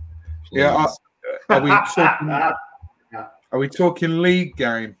 Yeah, Please. are we talking league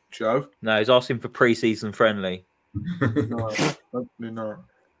game, Joe? No, he's asking for pre-season friendly. No, hopefully not.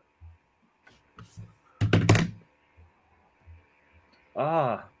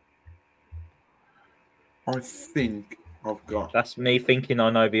 Ah, I think I've got. that's me thinking I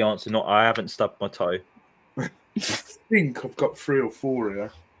know the answer. Not I haven't stubbed my toe. I think I've got 3 or 4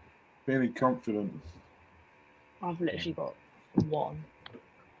 here. Feeling confident. I've literally got 1.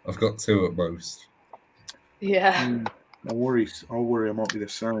 I've got 2 at most. Yeah. I worry I might be the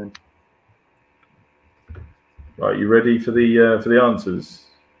same. Right, you ready for the answers?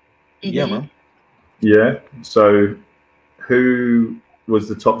 Yeah, Mhm. man. Yeah. So, who was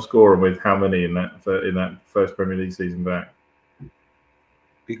the top scorer with how many in that first Premier League season back?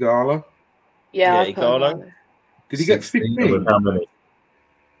 Igalo. Yeah, Yeah, I've put Igalo. Igalo. Did he get 16. And 15? with how many?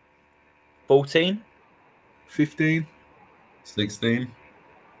 14. 15? 16.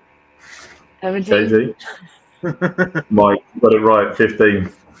 17. KZ? Mike got it right.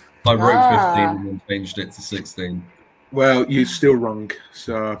 15. I wrote 15 Ah. and then changed it to 16. Well, you're still wrong.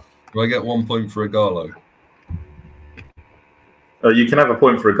 So Do I get 1 point for Igalo? You can have a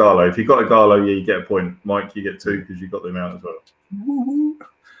point for Igalo. If you got Igalo, yeah, you get a point. Mike, you get 2 because you got the amount as well. woo-hoo.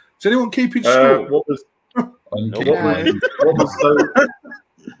 Is anyone keeping score? What was I'm No. keeping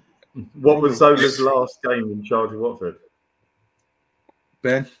what was Zola's last game in charge of Watford?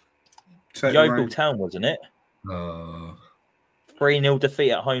 Ben? Take Yeovil away. Town, wasn't it? Uh, 3-0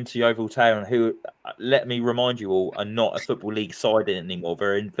 defeat at home to Yeovil Town, who, let me remind you all, are not a Football League side anymore.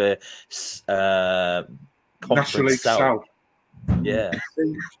 They're in the National Conference League South. South. Yeah.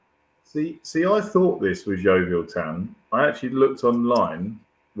 See, I thought this was Yeovil Town. I actually looked online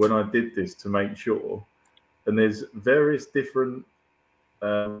when I did this to make sure, and there's various different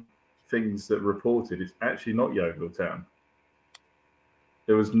things that reported it's actually not Yeovil Town.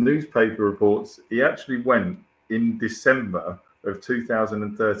 There was newspaper reports. He actually went in December of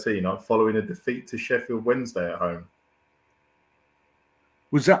 2013 following a defeat to Sheffield Wednesday at home.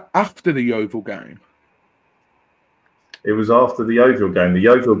 Was that after the Yeovil game? It was after the Yeovil game. The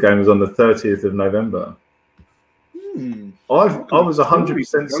Yeovil game was on the 30th of November. I was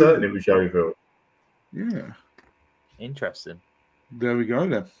 100% certain it was Yeovil. Yeah. Interesting. There we go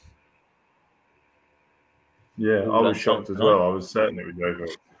then. Yeah, Ooh, I was that's shocked as nice. well. I was certain it was Yeovil.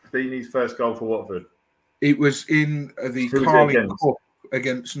 Beanie's first goal for Watford. It was in the Who was it Carling against? Cup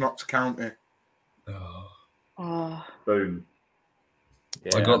against Notts County. oh, Oh. Boom.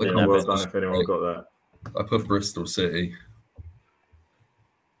 Yeah, I got the didn't Yeah, have well it. done if anyone got that. I put Bristol City.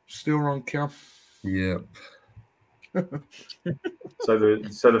 Still wrong, Kel. Yep. So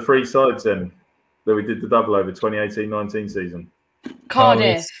the 3 sides then that we did the double over 2018-19 season.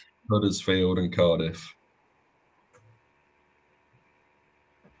 Cardiff. Huddersfield and Cardiff.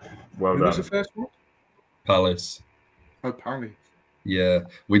 Well Who was the done. first one? Palace. Oh, Pally. Yeah,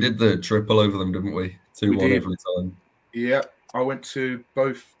 we did the triple over them, didn't we? 2-1 did. every time. Yeah, I went to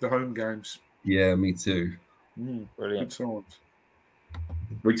both the home games. Yeah, me too. Good Brilliant. times.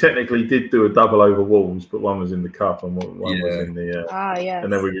 We technically did do a double over Wolves, but one was in the cup and one was Yeah. in the. Ah, yes.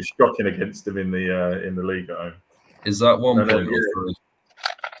 And then we were shocking against them in the league at home. Is that 1 No, no, point or yeah. 3?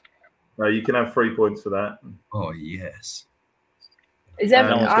 No, you can have 3 points for that. Oh, yes. Is there,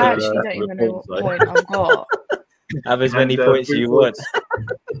 No one's I got, actually don't the even know what points, though. point I've got. Have as many And, points as Boo you want.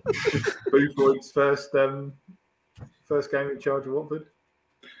 Boothroyd's first game in charge of Watford.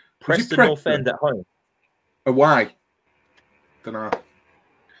 Preston Preston? North End at home. Away. Don't know.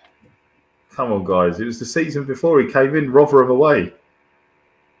 Come on, guys! It was the season before he came in. Rotherham away.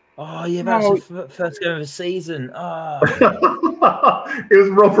 Oh, yeah, that's No. the first game of the season. Ah, It was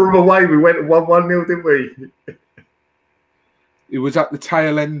Rotherham away. We went 1-0, didn't we? It was at the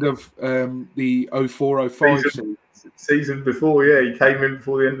tail end of the 04-05 season. Season before, yeah, he came in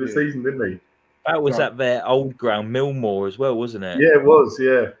before the end of the season, didn't he? that was Right. at their old ground, Millmore, as well, wasn't it? Yeah, it was.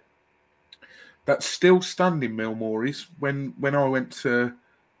 Yeah, That's still standing, Millmore's. When I went to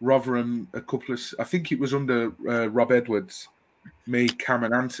Rotherham I think it was under Rob Edwards. Me, Cam,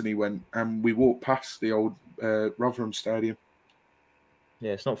 and Anthony went, and we walked past the old Rotherham Stadium.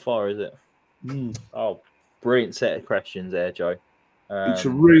 Yeah, it's not far, is it? Mm. Oh, brilliant set of questions there, Joe. It's a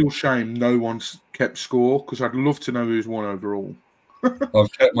real shame no one's kept score because I'd love to know who's won overall.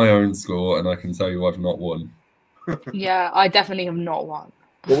 I've kept my own score, and I can tell you I've not won. Yeah, I definitely have not won.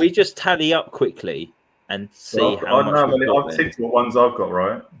 Will we just tally up quickly and see how much we've got I've then? ticked what ones I've got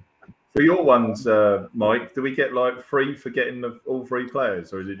right. For your ones, Mike, do we get like 3 for getting all 3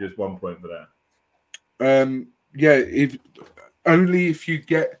 players, or is it just 1 point for that? Yeah, if you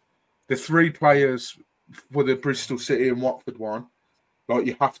get the 3 players for the Bristol City and Watford one, like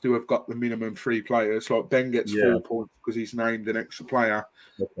you have to have got the minimum 3 players. Like Ben gets 4 points because he's named an extra player.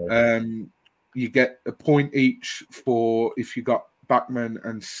 Okay. You get a point each for if you got Bachmann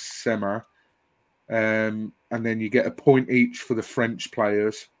and Sema, and then you get a point each for the French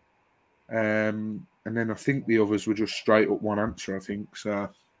players. And then I think the others were just straight up one answer, I think. So.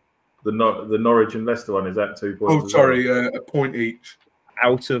 The Norwich and Leicester one, is that 2 points? Oh, sorry, a point each.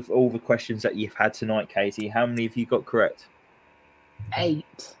 Out of all the questions that you've had tonight, Katie, how many have you got correct?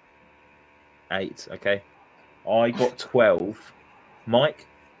 8. 8, okay. I got 12. Mike?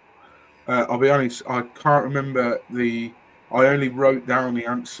 I'll be honest, I can't remember I only wrote down the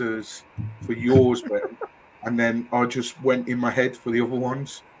answers for yours, Ben, and then I just went in my head for the other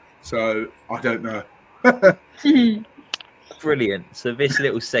ones. So I don't know. Brilliant. So this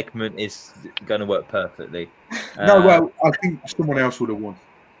little segment is going to work perfectly. I think someone else would have won.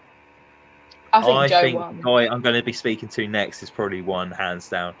 I think Joe think won. the guy I'm going to be speaking to next is probably one, hands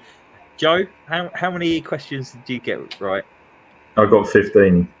down. Joe, how many questions did you get right? I got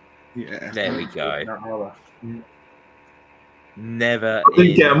 15. Yeah. There we go. Yeah. Never. I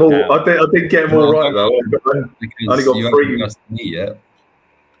didn't get them all. doubt. I didn't get them all right though. I Because only got you three. haven't asked me yet.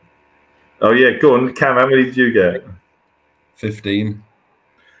 Oh yeah, go on, Cam. How many did you get? 15.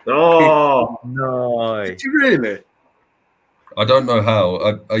 Oh, No. Did you really? I don't know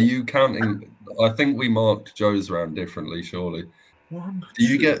how. Are you counting? I think we marked Joe's round differently, surely. Do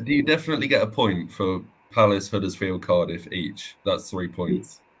you definitely get a point for Palace, Huddersfield, Cardiff each? That's 3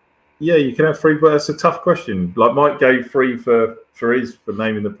 points. yeah, you can have three, but that's a tough question. Like Mike gave three for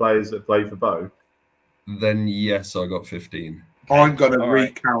naming the players that play for both. Then yes, I got 15. I'm going to All right.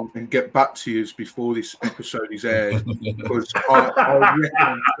 recount and get back to you before this episode is aired because I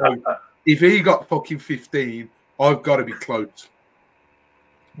reckon so if he got fucking 15, I've got to be close.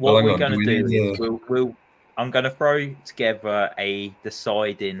 What hang we're on, going do to we do need is I'm going to throw together a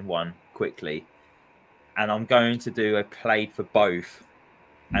deciding one quickly, and I'm going to do a played for both,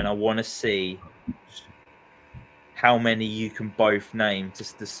 and I want to see how many you can both name to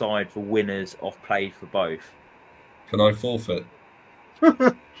decide for winners of played for both. Can I forfeit?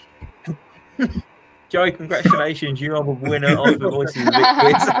 Joe, congratulations! You are the winner of the Voices of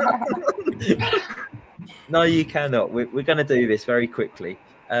Vic quiz. No, you cannot. We're going to do this very quickly.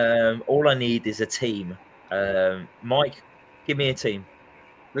 All I need is a team. Mike, give me a team.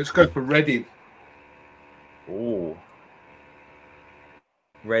 Let's go for Reading. Oh,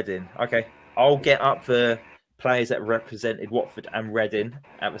 Reading. Okay, I'll get up the players that represented Watford and Reading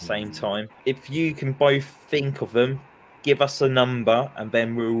at the same time. If you can both think of them, give us a number, and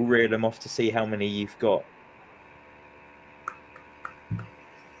then we'll reel them off to see how many you've got.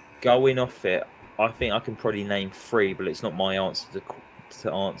 Going off it, I think I can probably name 3, but it's not my answer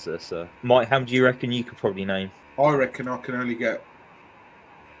to answer. So, Mike, how do you reckon you could probably name? I reckon I can only get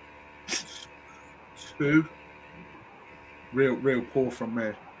 2. Real poor from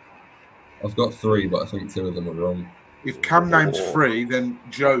me. I've got 3, but I think 2 of them are wrong. If Cam names 3, then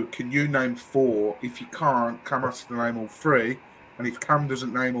Joe, can you name 4? If you can't, Cam has to name all 3. And if Cam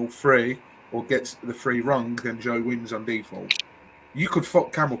doesn't name all 3 or gets the 3 wrong, then Joe wins on default. You could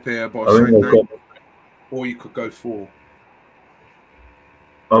fuck Cam up here by saying name, or you could go 4.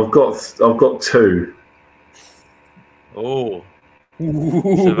 I've got 2. Oh,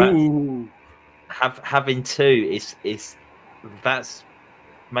 so having 2 is that's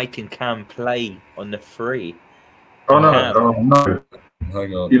making Cam play on the 3. Oh no! Oh no!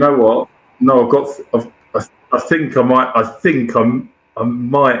 Hang on. You know what? No, I think I might. I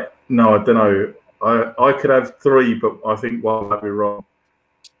might. No, I don't know. I could have 3, but I think one might be wrong.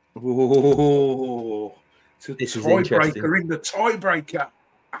 Oh, it's This a is interesting. tiebreaker in the tiebreaker.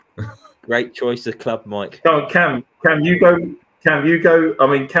 Great choice of club, Mike. Come on, Cam, you go. Cam, you go. I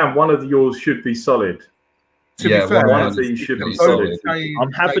mean, Cam, one of yours should be solid. To be fair, one of these should be if solid.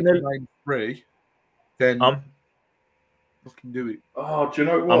 I'm having a name 3, then fucking do it. Oh, do you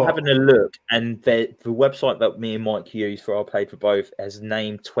know what? I'm having a look, and the website that me and Mike use for our Played for Both has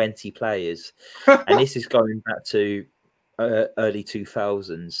named 20 players, and this is going back to early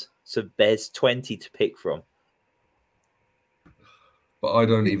 2000s. So there's 20 to pick from. But I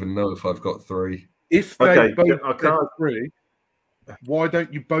don't even know if I've got 3. If they both said 3, why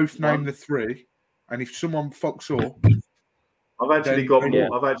don't you both name the 3? And if someone fucks up, I've actually got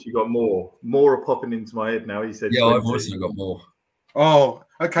more. I've actually got more. More are popping into my head now. He said, "Yeah, 20. I've also got more." Oh,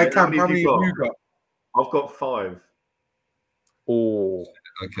 okay, Cam. How many have you got? I've got 5. Oh,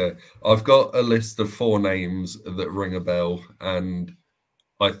 okay. I've got a list of 4 names that ring a bell, and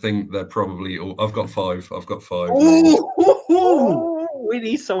I think they're probably all. I've got 5. I've got 5. Oh, we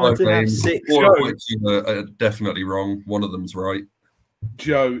need someone 5 to names, have 6. 4 of which are definitely wrong. One of them's right.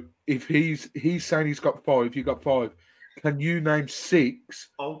 Joe, if he's saying he's got 5, you got 5. Can you name 6,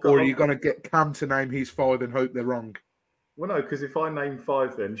 or are you going to get Cam to name his 5 and hope they're wrong? Well, no, because if I name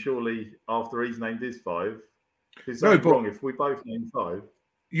 5, then surely after he's named his 5, it's no, but wrong if we both name 5.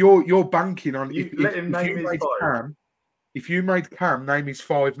 You're banking on if you made Cam. If you made Cam name his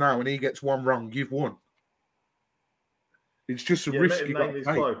 5 now and he gets 1 wrong, you've won. It's just a risk you got to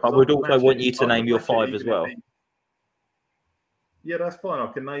take. I would also want you to name your 5 as well. Yeah, that's fine. I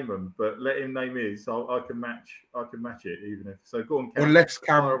can name them, but let him name his. I can match. I can match it, even if. So go on, Cam. Unless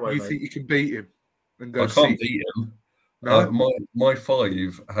Cam, you think you can beat him and go. I can't beat him. No? My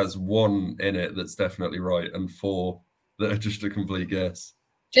 5 has 1 in it that's definitely right, and 4 that are just a complete guess.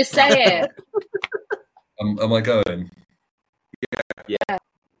 Just say it. Am I going? Yeah.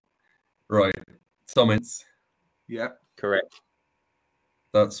 Right. Summits. Yeah. Correct.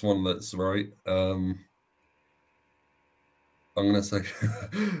 That's one that's right. I'm going to say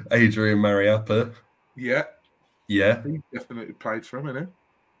Adrian Mariappa. Yeah. Yeah. He definitely played for him, innit?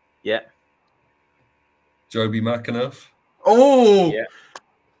 Yeah. Joby McAnuff. Oh, Yeah.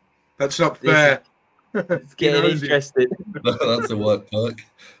 that's not fair. It's He getting knows it. interested. That's a work perk.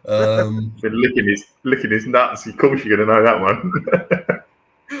 Been licking his nuts. Of course, you're going to know that one.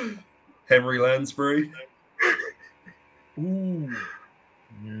 Henry Lansbury. Ooh.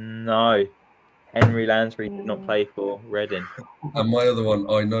 No. Henry Lansbury did not play for Reading. And my other one,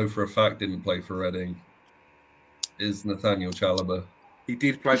 I know for a fact didn't play for Reading, is Nathaniel Chalobah. He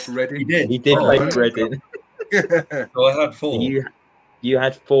did play for Reading. He did Oh, play okay. for Reading. So I had 4. You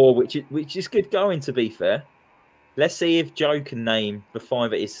had 4, which is good going, to be fair. Let's see if Joe can name the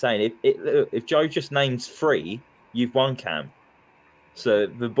 5 that he's saying. If Joe just names 3, you've won, Cam. So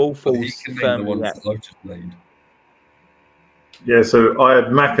the ball But he falls can name the firmly ones out. that I've just named. Yeah, so I had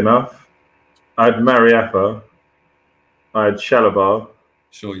McAnuff, I had Mariappa, I had Chalobah,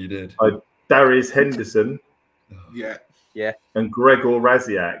 Sure you did. I had Darius Henderson, Yeah. and Gregor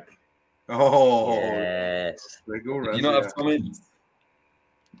Raziak. Oh, Yes. Gregor Did you not have Raziak. Tom Ince?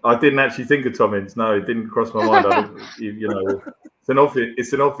 I didn't actually think of Tom Ince. No, it didn't cross my mind.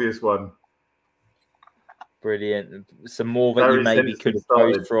 It's an obvious one. Brilliant. Some more that you Darius maybe Henderson could have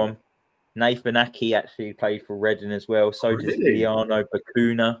started. chose from. Nathan Aki actually played for Reading as well. So did Really? Liano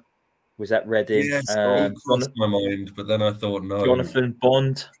Bakuna was at Reading. Yes, it crossed my mind, but then I thought, no. Jonathan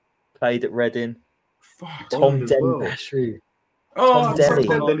Bond played at Reading. Fuck. Tom Bond as well. Dembashu. Oh, Tom Delly.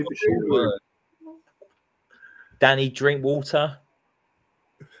 Tom Delly for sure. Danny Drinkwater.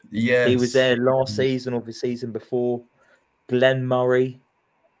 Yes. He was there last season or the season before. Glenn Murray.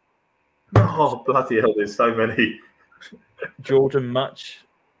 Oh, bloody hell, there's so many. Jordan Much.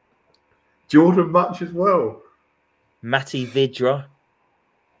 Jordan Much as well. Matty Vidra.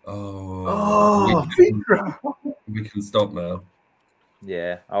 Oh, we can stop now.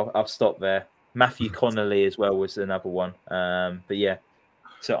 Yeah, I'll stop there. Matthew Connolly as well was another one. But yeah,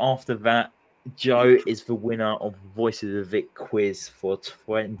 so after that, Joe is the winner of Voices of Vic quiz for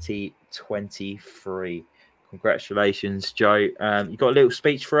 2023. Congratulations, Joe. You got a little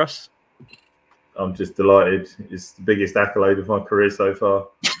speech for us? I'm just delighted. It's the biggest accolade of my career so far.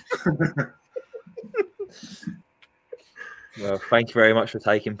 Well, thank you very much for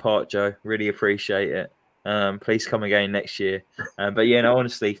taking part, Joe. Really appreciate it. Please come again next year. But yeah, no,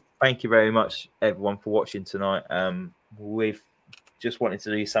 honestly, thank you very much, everyone, for watching tonight. We've just wanted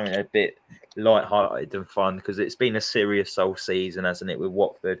to do something a bit light-hearted and fun because it's been a serious soul season, hasn't it, with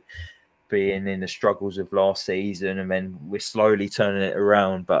Watford being in the struggles of last season, and then we're slowly turning it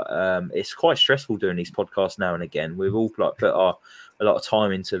around. But it's quite stressful doing these podcasts now and again. We've all put a lot of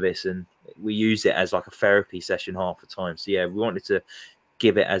time into this, and we use it as like a therapy session half the time. So yeah, we wanted to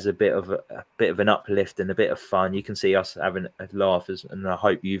give it as a bit of an uplift and a bit of fun. You can see us having a laugh, and I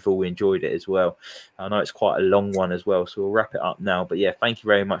hope you've all enjoyed it as well. I know it's quite a long one as well, so we'll wrap it up now. But yeah, thank you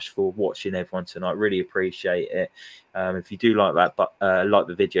very much for watching, everyone, tonight. Really appreciate it. If you do like that, like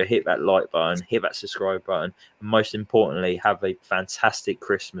the video, hit that like button, hit that subscribe button, and most importantly, have a fantastic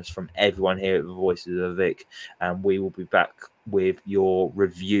Christmas from everyone here at the Voices of Vic. And we will be back with your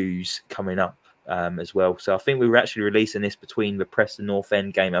reviews coming up as well. So I think we were actually releasing this between the Preston North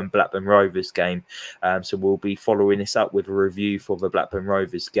End game and Blackburn Rovers game. So we'll be following this up with a review for the Blackburn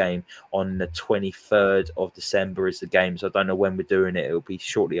Rovers game on the 23rd of December is the game. So I don't know when we're doing it. It'll be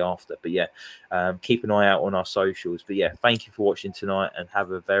shortly after. But yeah, keep an eye out on our socials. But yeah, thank you for watching tonight and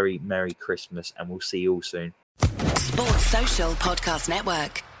have a very Merry Christmas, and we'll see you all soon. Sports Social Podcast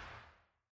Network.